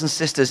 brothers and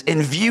sisters,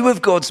 in view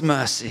of God's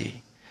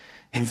mercy,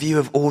 in view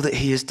of all that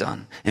he has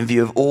done, in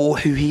view of all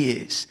who he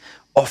is,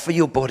 offer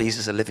your bodies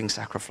as a living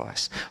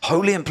sacrifice,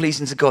 holy and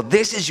pleasing to God.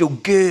 This is your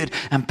good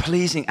and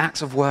pleasing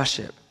act of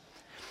worship.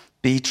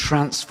 Be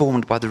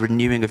transformed by the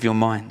renewing of your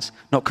minds,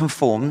 not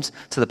conformed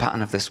to the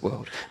pattern of this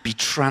world. Be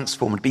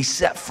transformed, be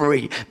set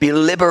free, be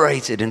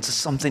liberated into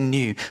something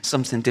new,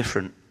 something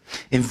different.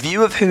 In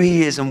view of who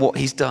he is and what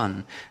he's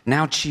done,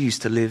 now choose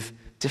to live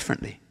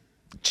differently.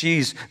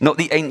 Choose not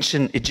the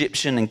ancient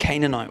Egyptian and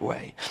Canaanite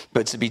way,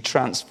 but to be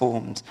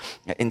transformed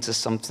into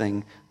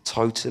something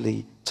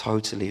totally,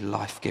 totally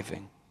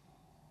life-giving.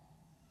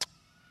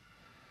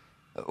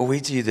 We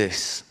do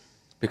this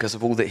because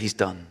of all that he's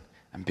done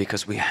and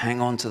because we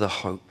hang on to the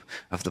hope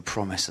of the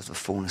promise of the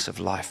fullness of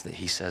life that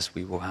he says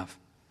we will have.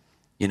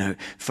 You know,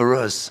 for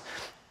us,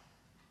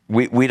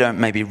 we don't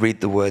maybe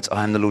read the words,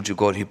 I am the Lord your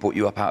God who brought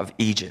you up out of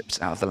Egypt,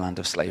 out of the land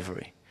of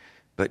slavery.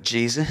 But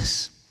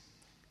Jesus'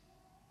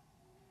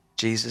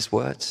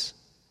 words,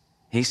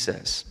 he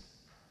says,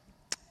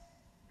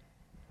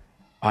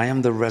 I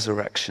am the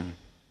resurrection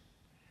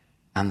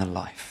and the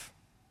life.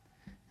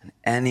 And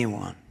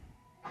anyone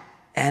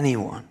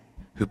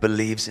who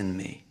believes in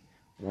me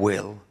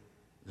will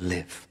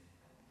live.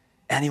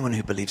 Anyone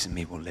who believes in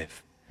me will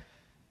live.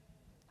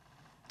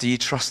 Do you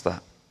trust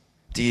that?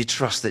 Do you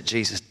trust that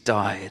Jesus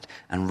died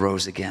and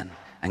rose again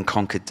and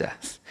conquered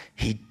death?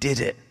 He did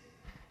it.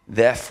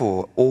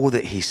 Therefore, all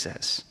that he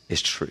says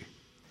is true.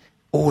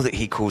 All that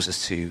he calls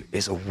us to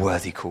is a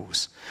worthy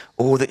cause.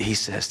 All that he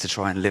says to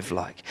try and live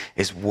like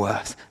is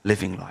worth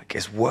living like,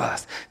 is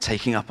worth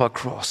taking up our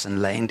cross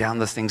and laying down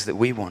the things that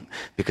we want,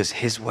 because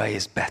his way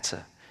is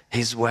better.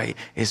 His way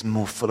is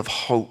more full of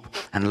hope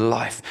and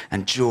life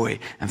and joy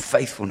and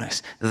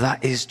faithfulness.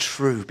 That is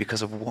true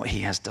because of what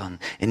he has done.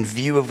 In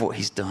view of what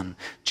he's done,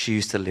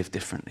 choose to live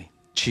differently.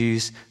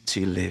 Choose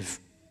to live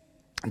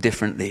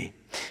differently.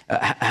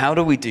 How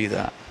do we do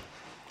that?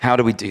 How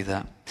do we do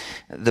that?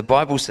 The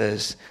Bible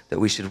says that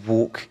we should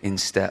walk in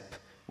step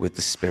with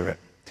the Spirit.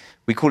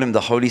 We call him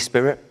the Holy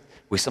Spirit.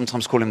 We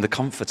sometimes call him the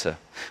Comforter.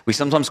 We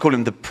sometimes call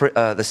him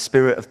the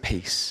Spirit of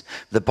Peace.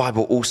 The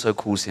Bible also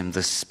calls him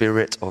the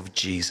Spirit of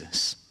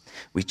Jesus.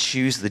 We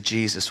choose the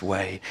Jesus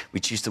way.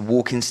 We choose to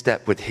walk in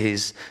step with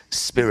his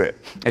Spirit.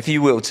 If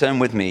you will, turn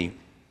with me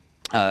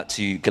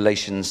to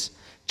Galatians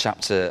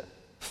chapter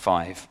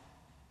 5.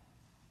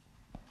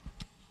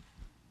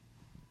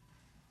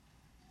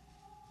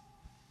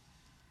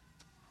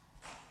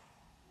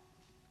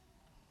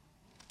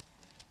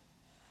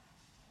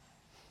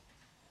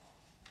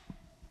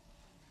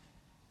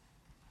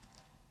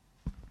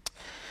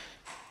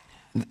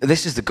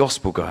 This is the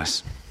gospel,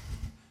 guys.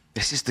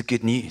 This is the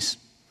good news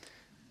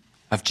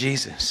of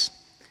Jesus.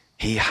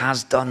 He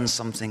has done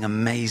something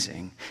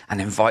amazing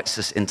and invites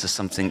us into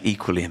something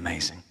equally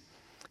amazing.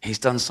 He's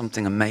done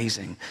something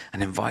amazing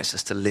and invites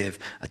us to live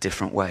a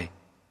different way.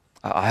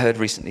 I heard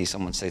recently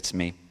someone say to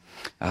me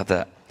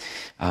that,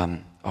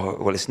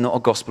 it's not a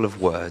gospel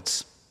of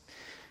words,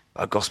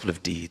 but a gospel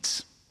of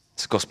deeds.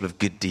 It's a gospel of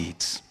good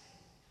deeds.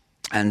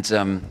 And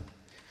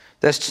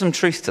there's some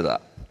truth to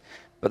that.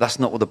 But that's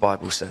not what the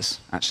Bible says,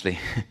 actually.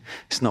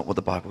 It's not what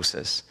the Bible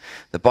says.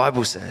 The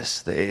Bible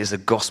says that it is a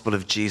gospel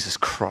of Jesus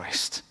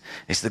Christ.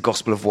 It's the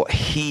gospel of what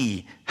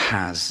he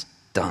has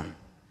done.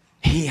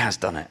 He has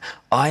done it.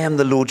 I am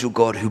the Lord your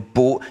God who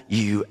brought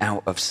you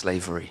out of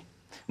slavery.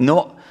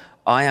 Not,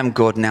 I am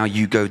God, now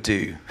you go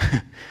do.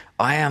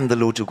 I am the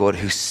Lord your God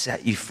who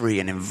set you free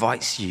and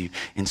invites you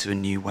into a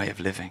new way of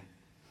living.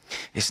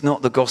 It's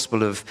not the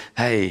gospel of,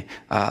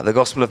 the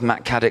gospel of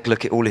Matt Caddick,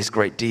 look at all his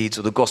great deeds,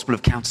 or the gospel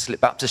of Counterslip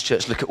Baptist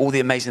Church, look at all the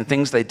amazing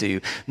things they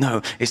do.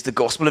 No, it's the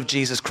gospel of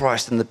Jesus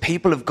Christ, and the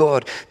people of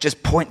God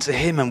just point to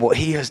him and what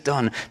he has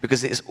done,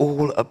 because it is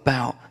all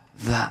about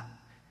that.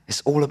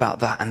 It's all about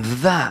that, and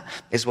that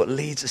is what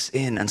leads us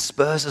in and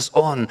spurs us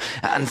on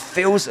and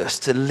fills us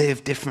to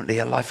live differently,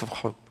 a life of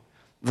hope.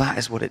 That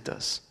is what it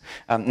does.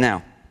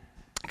 Now,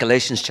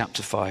 Galatians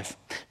chapter 5,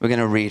 we're going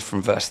to read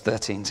from verse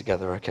 13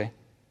 together, okay?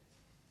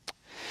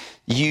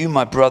 You,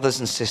 my brothers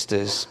and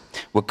sisters,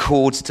 were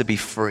called to be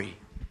free.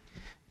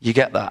 You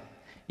get that?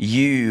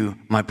 You,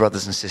 my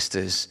brothers and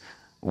sisters,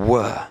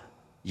 were.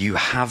 You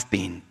have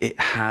been. It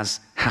has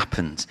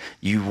happened.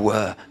 You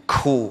were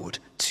called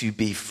to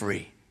be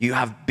free. You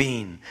have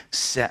been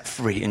set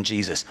free in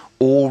Jesus.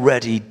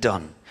 Already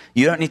done.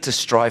 You don't need to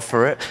strive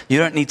for it. You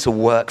don't need to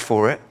work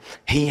for it.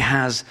 He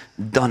has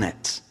done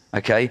it.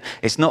 Okay?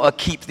 It's not a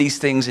keep these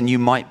things and you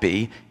might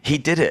be. He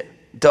did it.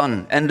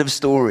 Done. End of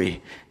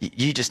story.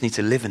 You just need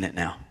to live in it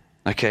now.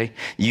 Okay?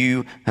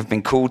 You have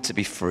been called to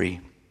be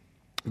free.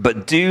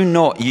 But do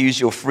not use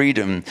your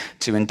freedom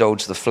to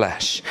indulge the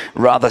flesh.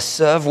 Rather,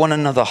 serve one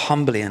another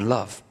humbly in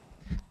love.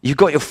 You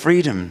got your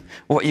freedom.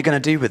 What are you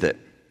going to do with it?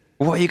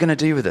 What are you going to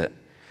do with it?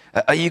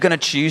 Are you going to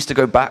choose to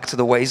go back to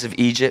the ways of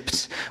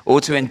Egypt,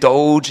 or to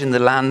indulge in the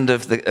land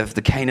of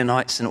the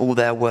Canaanites and all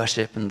their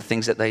worship and the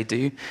things that they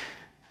do?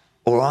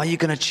 Or are you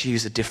going to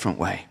choose a different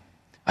way?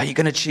 Are you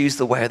going to choose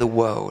the way of the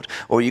world?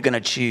 Or are you going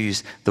to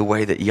choose the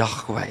way that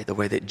Yahweh, the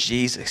way that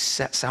Jesus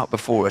sets out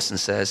before us and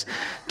says,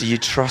 do you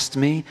trust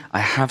me? I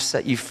have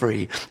set you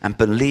free. And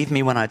believe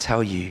me when I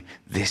tell you,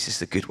 this is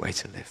the good way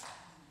to live.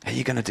 Are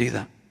you going to do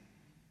that?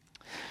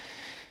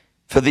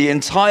 For the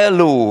entire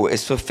law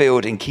is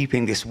fulfilled in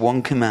keeping this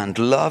one command: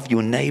 love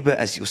your neighbor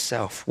as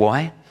yourself.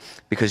 Why?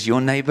 Because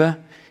your neighbor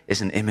is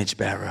an image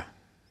bearer.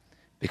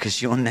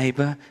 Because your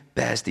neighbor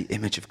bears the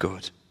image of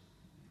God.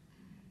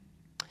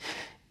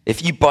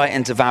 If you bite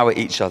and devour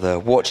each other,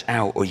 watch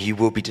out, or you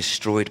will be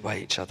destroyed by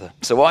each other.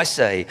 So I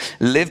say,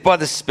 live by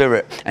the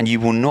Spirit, and you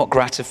will not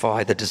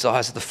gratify the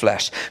desires of the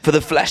flesh. For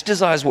the flesh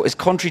desires what is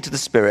contrary to the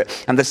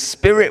Spirit, and the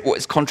Spirit what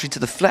is contrary to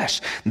the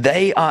flesh.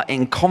 They are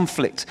in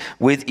conflict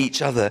with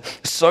each other,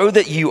 so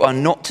that you are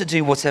not to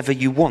do whatever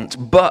you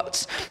want.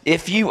 But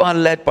if you are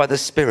led by the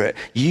Spirit,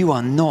 you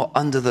are not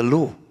under the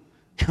law.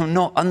 You're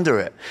not under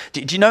it.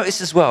 Do you notice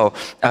as well,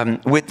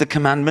 with the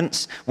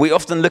commandments, we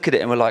often look at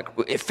it and we're like,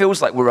 it feels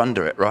like we're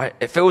under it, right?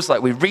 It feels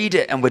like we read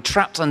it and we're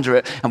trapped under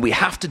it and we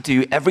have to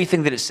do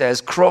everything that it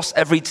says, cross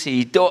every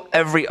T, dot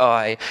every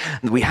I,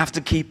 and we have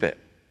to keep it.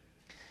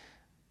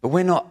 But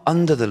we're not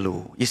under the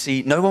law. You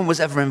see, no one was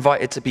ever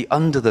invited to be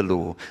under the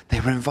law.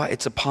 They were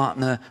invited to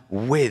partner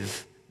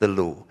with the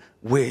law,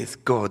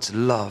 with God's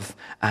love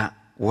at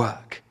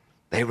work.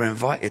 They were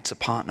invited to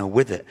partner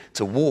with it,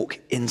 to walk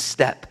in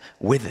step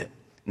with it.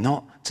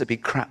 Not to be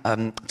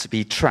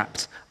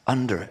trapped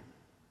under it.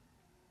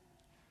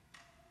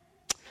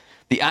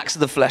 The acts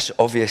of the flesh are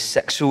obvious: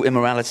 sexual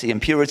immorality,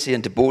 impurity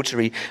and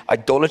debauchery,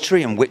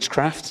 idolatry and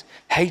witchcraft,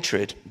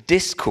 hatred,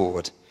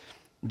 discord,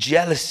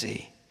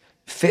 jealousy,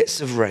 fits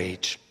of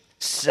rage,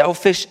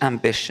 selfish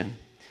ambition,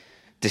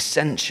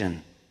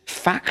 dissension,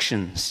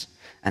 factions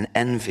and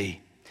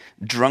envy,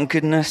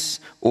 drunkenness,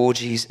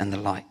 orgies and the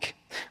like.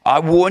 I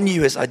warn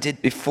you, as I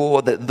did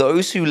before, that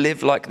those who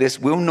live like this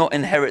will not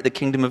inherit the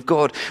kingdom of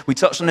God. We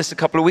touched on this a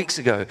couple of weeks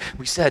ago.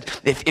 We said,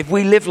 if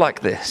we live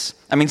like this,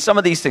 I mean, some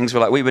of these things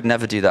we're like, we would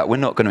never do that. We're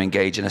not going to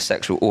engage in a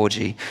sexual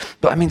orgy.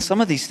 But I mean,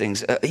 some of these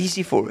things are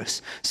easy for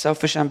us.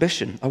 Selfish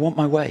ambition. I want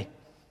my way.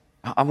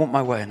 I want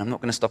my way, and I'm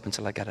not going to stop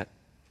until I get it.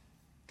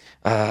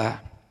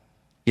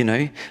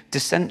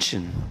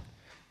 Dissension,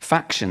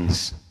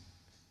 factions.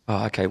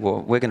 Oh, okay,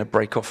 well, we're going to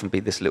break off and be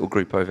this little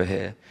group over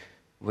here.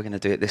 We're going to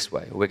do it this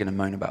way, or we're going to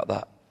moan about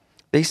that.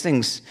 These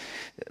things,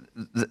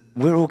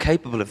 we're all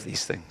capable of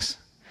these things.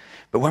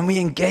 But when we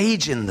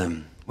engage in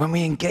them,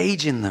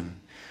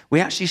 we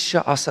actually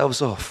shut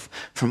ourselves off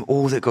from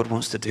all that God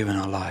wants to do in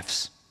our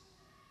lives.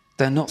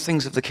 They're not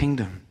things of the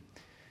kingdom.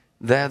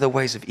 They're the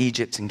ways of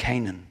Egypt and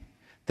Canaan.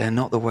 They're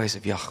not the ways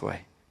of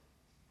Yahweh.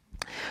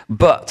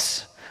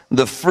 But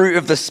the fruit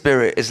of the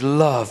Spirit is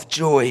love,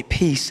 joy,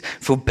 peace,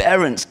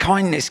 forbearance,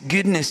 kindness,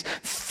 goodness,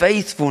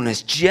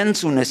 faithfulness,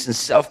 gentleness, and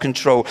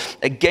self-control.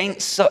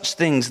 Against such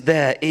things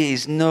there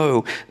is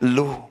no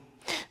law.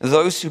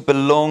 Those who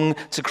belong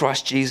to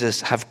Christ Jesus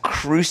have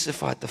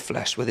crucified the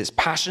flesh with its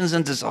passions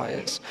and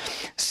desires.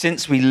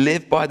 Since we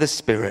live by the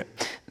Spirit,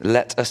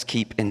 let us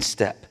keep in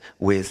step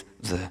with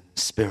the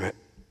Spirit.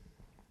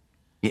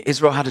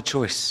 Israel had a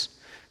choice: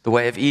 the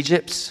way of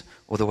Egypt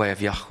or the way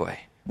of Yahweh.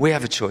 We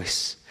have a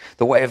choice: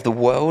 the way of the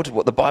world,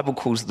 what the Bible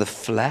calls the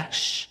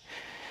flesh,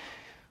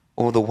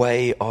 or the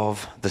way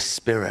of the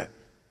Spirit.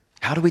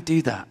 How do we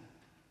do that?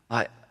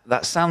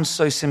 That sounds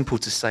so simple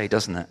to say,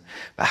 doesn't it?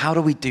 But how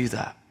do we do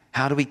that?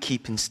 How do we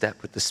keep in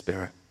step with the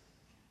Spirit?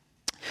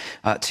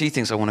 Two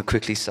things I want to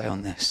quickly say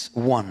on this.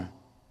 One,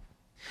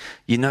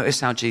 you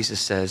notice how Jesus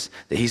says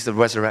that he's the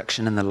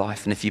resurrection and the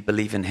life, and if you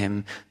believe in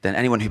him, then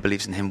anyone who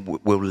believes in him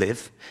will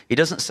live. He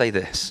doesn't say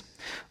this: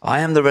 I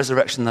am the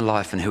resurrection and the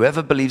life, and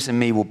whoever believes in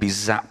me will be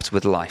zapped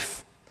with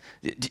life.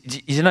 Do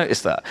you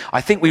notice that?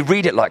 I think we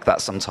read it like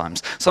that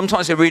sometimes.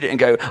 Sometimes we read it and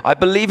go, I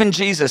believe in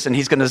Jesus and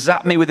he's going to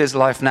zap me with his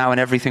life now and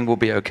everything will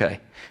be okay.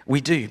 We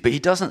do, but he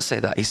doesn't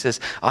say that. He says,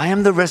 I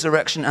am the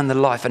resurrection and the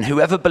life, and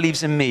whoever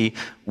believes in me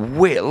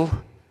will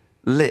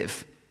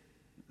live.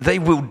 They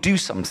will do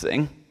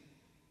something.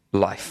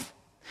 Life.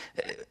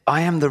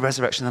 I am the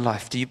resurrection and the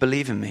life. Do you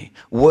believe in me?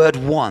 Word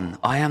one,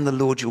 I am the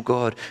Lord your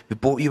God who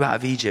brought you out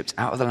of Egypt,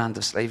 out of the land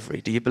of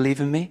slavery. Do you believe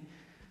in me?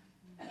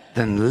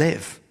 Then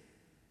live.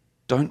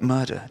 Don't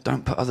murder.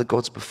 Don't put other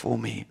gods before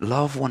me.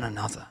 Love one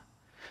another.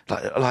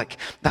 Like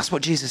that's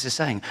what Jesus is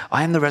saying.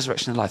 I am the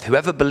resurrection and life.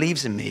 Whoever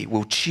believes in me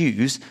will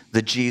choose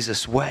the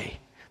Jesus way.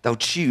 They'll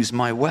choose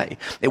my way.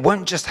 It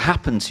won't just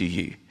happen to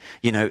you.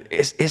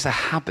 It's a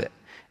habit.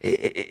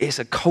 It's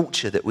a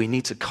culture that we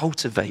need to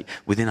cultivate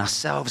within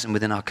ourselves and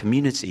within our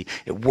community.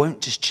 It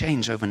won't just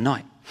change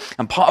overnight.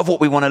 And part of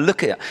what we want to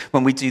look at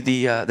when we do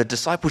the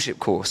discipleship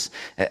course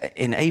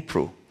in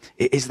April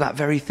is that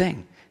very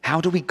thing. How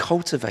do we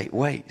cultivate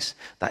ways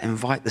that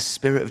invite the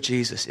Spirit of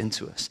Jesus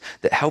into us,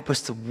 that help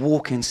us to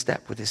walk in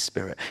step with his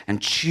Spirit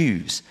and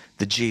choose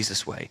the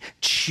Jesus way,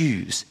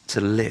 choose to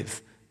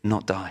live,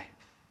 not die?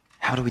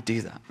 How do we do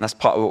that? And that's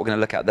part of what we're going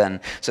to look at then.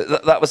 So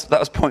that was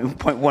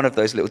point one of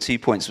those little 2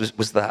 points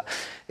was that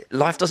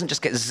life doesn't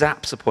just get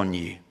zapped upon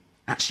you.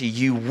 Actually,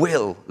 you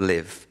will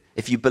live.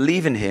 If you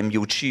believe in him,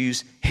 you'll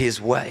choose his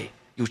way.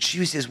 You'll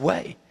choose his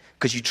way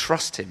because you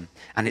trust him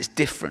and it's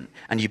different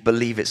and you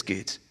believe it's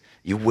good.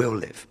 You will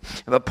live.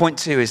 But point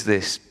two is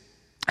this.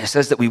 It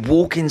says that we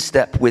walk in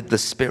step with the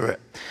Spirit.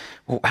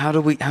 Well, how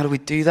do we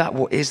do that?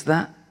 What is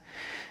that?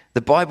 The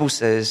Bible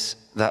says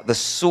that the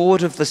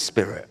sword of the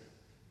Spirit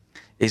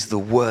is the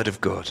word of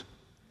God.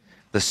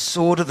 The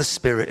sword of the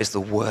Spirit is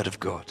the word of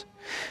God.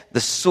 The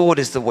sword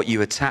is what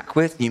you attack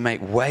with, you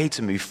make way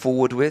to move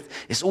forward with.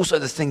 It's also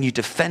the thing you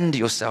defend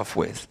yourself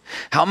with.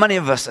 How many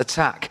of us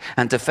attack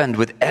and defend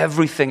with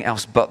everything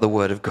else but the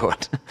word of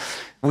God?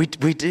 We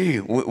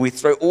do. We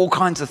throw all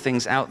kinds of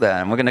things out there,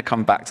 and we're going to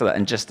come back to that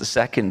in just a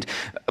second.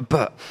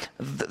 But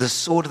the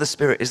sword of the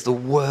Spirit is the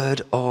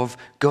word of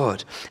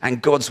God.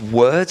 And God's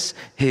words,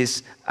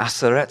 his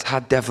aseret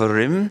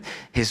hadevarim,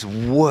 his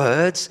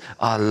words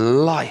are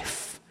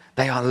life.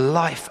 They are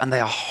life, and they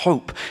are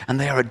hope, and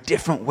they are a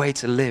different way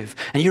to live.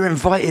 And you're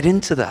invited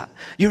into that.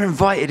 You're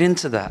invited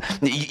into that.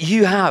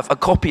 You have a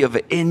copy of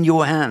it in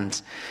your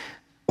hand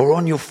or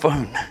on your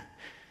phone.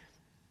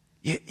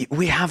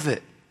 We have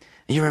it.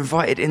 You're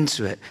invited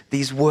into it.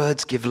 These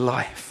words give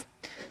life.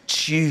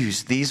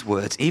 Choose these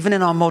words. Even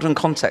in our modern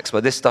context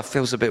where this stuff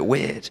feels a bit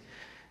weird,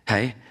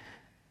 hey?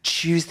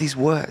 Choose these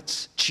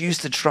words. Choose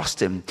to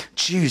trust him.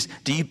 Choose.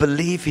 Do you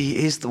believe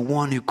he is the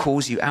one who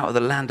calls you out of the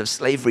land of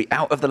slavery,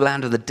 out of the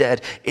land of the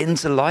dead,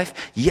 into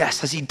life?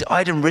 Yes. Has he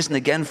died and risen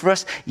again for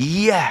us?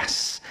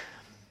 Yes.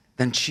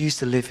 Then choose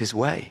to live his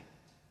way.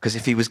 Because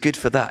if he was good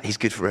for that, he's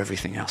good for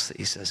everything else that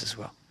he says as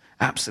well.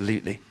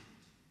 Absolutely.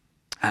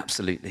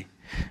 Absolutely.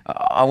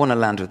 I want to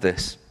land with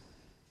this.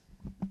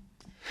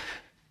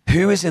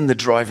 Who is in the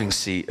driving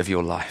seat of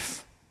your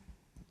life?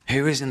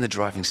 Who is in the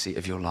driving seat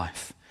of your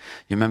life?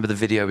 You remember the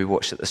video we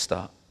watched at the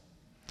start?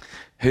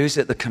 Who's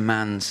at the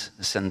command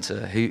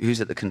center?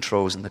 Who's at the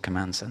controls in the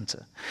command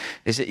center?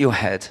 Is it your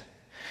head?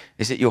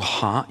 Is it your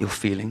heart, your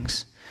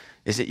feelings?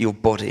 Is it your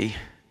body?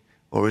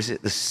 Or is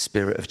it the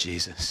Spirit of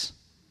Jesus?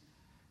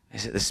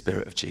 Is it the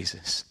Spirit of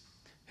Jesus?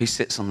 Who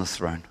sits on the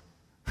throne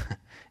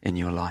in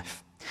your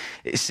life?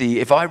 See,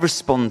 if I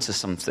respond to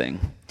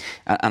something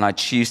and I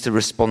choose to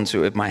respond to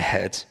it with my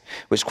head,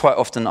 which quite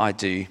often I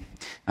do,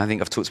 I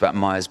think I've talked about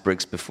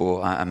Myers-Briggs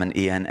before. I'm an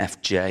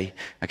ENFJ,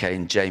 okay,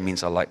 and J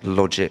means I like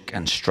logic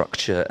and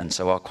structure, and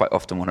so I quite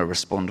often want to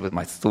respond with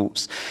my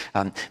thoughts.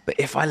 But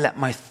if I let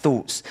my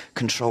thoughts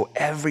control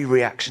every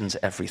reaction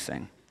to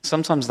everything,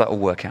 sometimes that will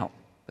work out,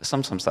 but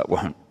sometimes that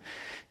won't.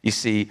 You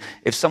see,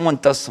 if someone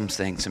does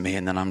something to me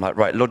and then I'm like,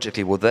 right,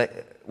 logically, well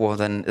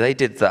then they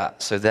did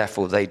that, so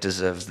therefore they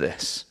deserve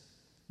this.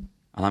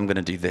 And I'm going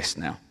to do this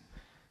now.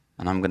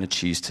 And I'm going to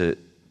choose to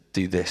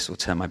do this or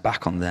turn my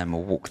back on them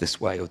or walk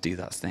this way or do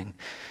that thing.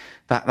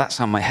 That's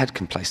how my head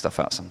can play stuff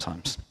out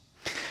sometimes.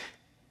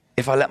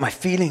 If I let my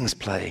feelings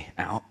play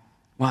out,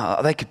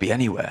 well, they could be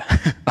anywhere.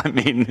 I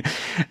mean,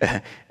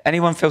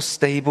 anyone feel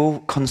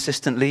stable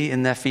consistently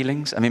in their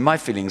feelings? I mean, my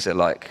feelings are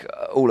like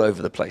all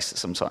over the place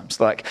sometimes.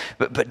 Like,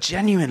 but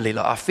genuinely,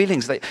 like our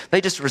feelings, they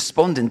just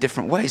respond in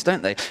different ways,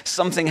 don't they?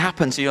 Something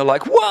happens, and you're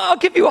like, "Wow, I'll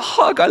give you a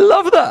hug. I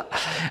love that."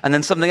 And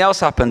then something else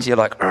happens, you're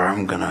like,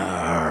 "I'm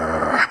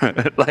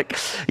gonna." Like,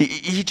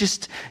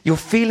 your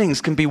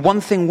feelings can be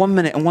one thing one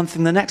minute and one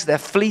thing the next. They're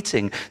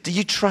fleeting. Do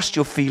you trust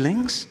your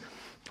feelings?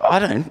 I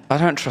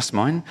don't trust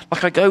mine.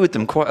 Like I go with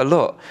them quite a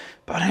lot,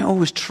 but I don't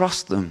always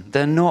trust them.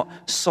 They're not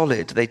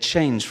solid. They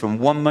change from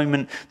one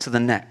moment to the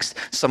next.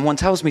 Someone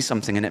tells me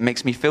something and it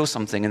makes me feel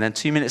something, and then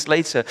 2 minutes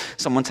later,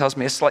 someone tells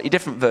me a slightly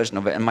different version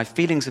of it, and my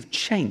feelings have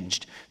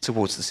changed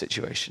towards the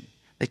situation.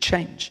 They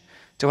change.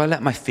 Do I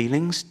let my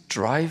feelings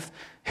drive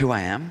who I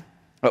am?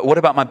 What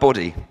about my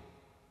body?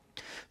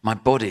 My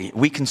body,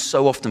 we can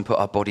so often put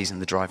our bodies in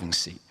the driving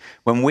seat.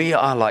 When we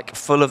are like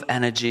full of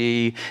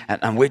energy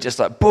and we're just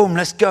like, boom,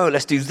 let's go,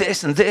 let's do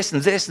this and this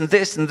and this and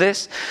this and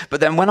this. But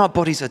then when our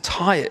bodies are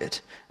tired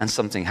and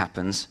something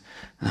happens,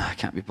 I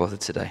can't be bothered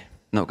today.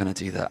 Not going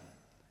to do that.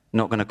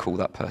 Not going to call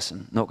that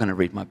person. Not going to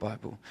read my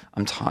Bible.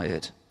 I'm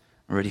tired.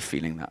 I'm really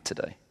feeling that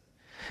today.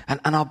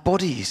 And our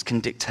bodies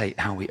can dictate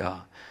how we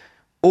are.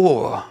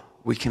 Or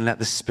we can let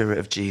the Spirit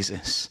of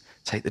Jesus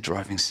take the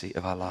driving seat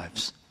of our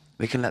lives.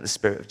 We can let the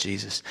Spirit of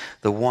Jesus,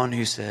 the one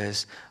who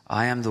says,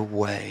 I am the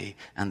way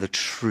and the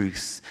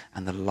truth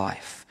and the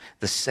life,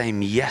 the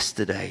same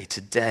yesterday,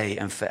 today,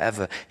 and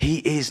forever. He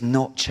is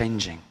not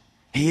changing.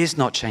 He is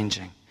not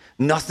changing.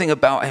 Nothing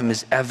about him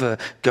is ever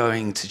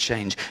going to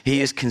change.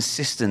 He is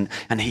consistent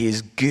and he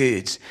is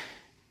good.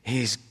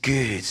 He is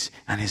good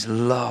and his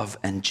love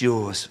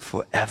endures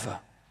forever.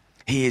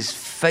 He is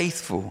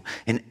faithful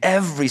in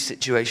every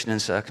situation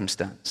and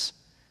circumstance.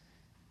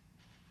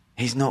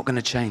 He's not going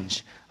to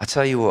change. I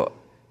tell you what,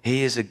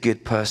 he is a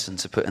good person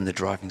to put in the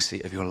driving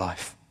seat of your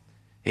life.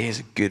 He is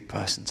a good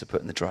person to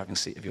put in the driving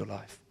seat of your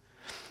life.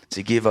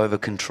 To give over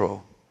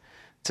control.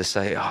 To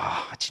say,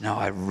 do you know,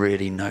 I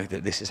really know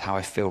that this is how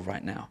I feel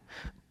right now.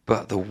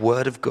 But the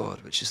word of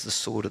God, which is the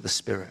sword of the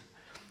Spirit,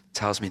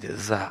 tells me that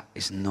that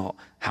is not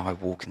how I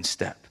walk in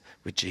step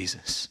with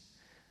Jesus.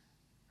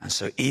 And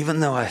so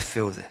even though I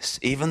feel this,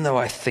 even though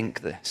I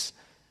think this,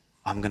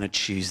 I'm going to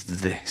choose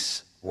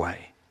this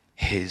way,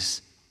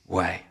 his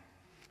way.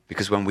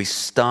 Because when we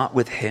start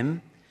with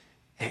him,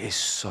 it is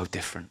so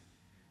different.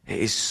 It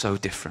is so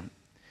different.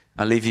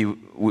 I'll leave you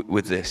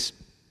with this.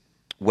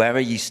 Where are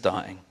you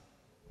starting?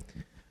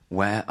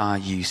 Where are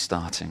you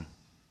starting?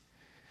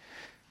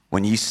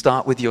 When you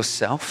start with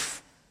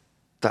yourself,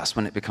 that's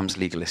when it becomes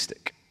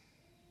legalistic.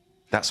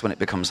 That's when it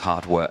becomes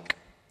hard work.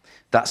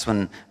 That's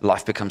when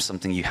life becomes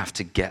something you have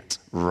to get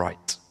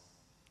right.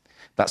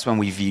 That's when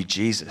we view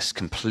Jesus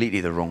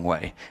completely the wrong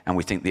way and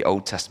we think the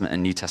Old Testament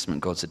and New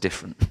Testament gods are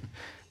different.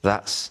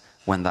 That's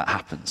when that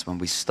happens, when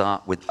we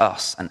start with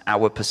us and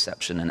our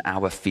perception and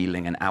our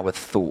feeling and our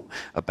thought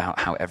about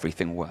how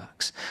everything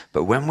works.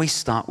 But when we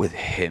start with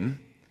him,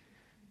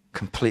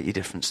 completely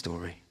different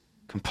story.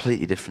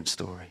 Completely different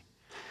story.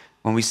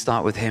 When we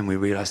start with him, we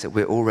realize that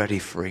we're already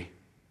free.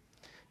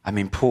 I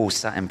mean, Paul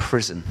sat in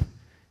prison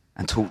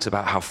and talked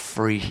about how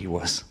free he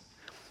was.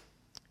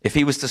 If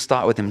he was to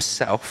start with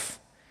himself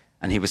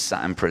and he was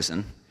sat in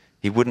prison,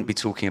 he wouldn't be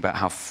talking about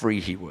how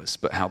free he was,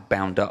 but how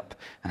bound up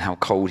and how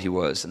cold he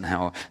was and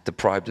how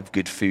deprived of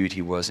good food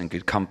he was and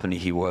good company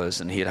he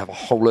was, and he'd have a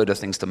whole load of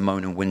things to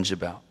moan and whinge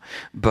about.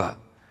 But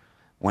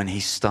when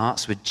he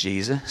starts with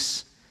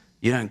Jesus,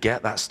 you don't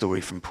get that story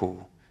from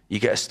Paul. You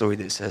get a story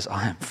that says,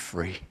 I am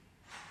free.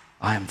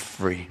 I am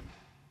free.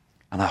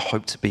 And I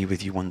hope to be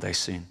with you one day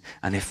soon.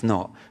 And if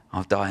not,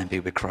 I'll die and be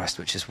with Christ,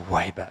 which is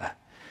way better.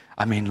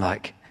 I mean,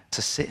 like,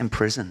 to sit in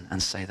prison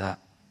and say that,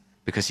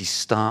 because he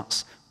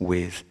starts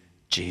with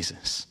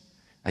Jesus.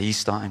 Are you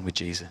starting with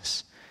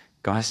Jesus?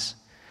 Guys,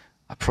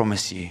 I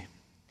promise you,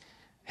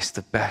 it's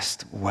the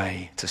best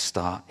way to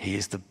start. He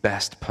is the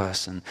best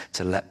person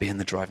to let be in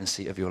the driving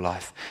seat of your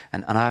life.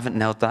 And I haven't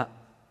nailed that.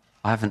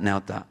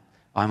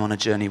 I'm on a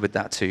journey with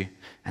that too.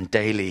 And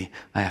daily,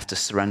 I have to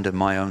surrender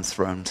my own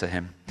throne to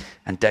him.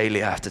 And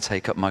daily, I have to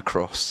take up my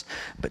cross.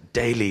 But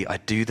daily, I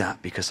do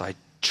that because I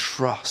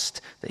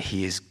trust that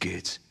he is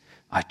good.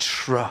 I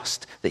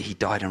trust that he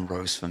died and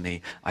rose for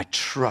me. I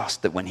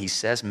trust that when he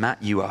says,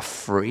 Matt, you are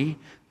free,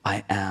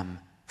 I am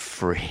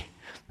free.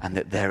 And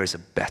that there is a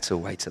better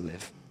way to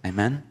live.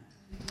 Amen?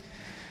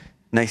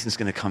 Nathan's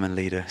going to come and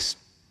lead us.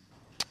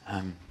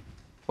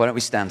 Why don't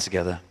we stand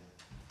together?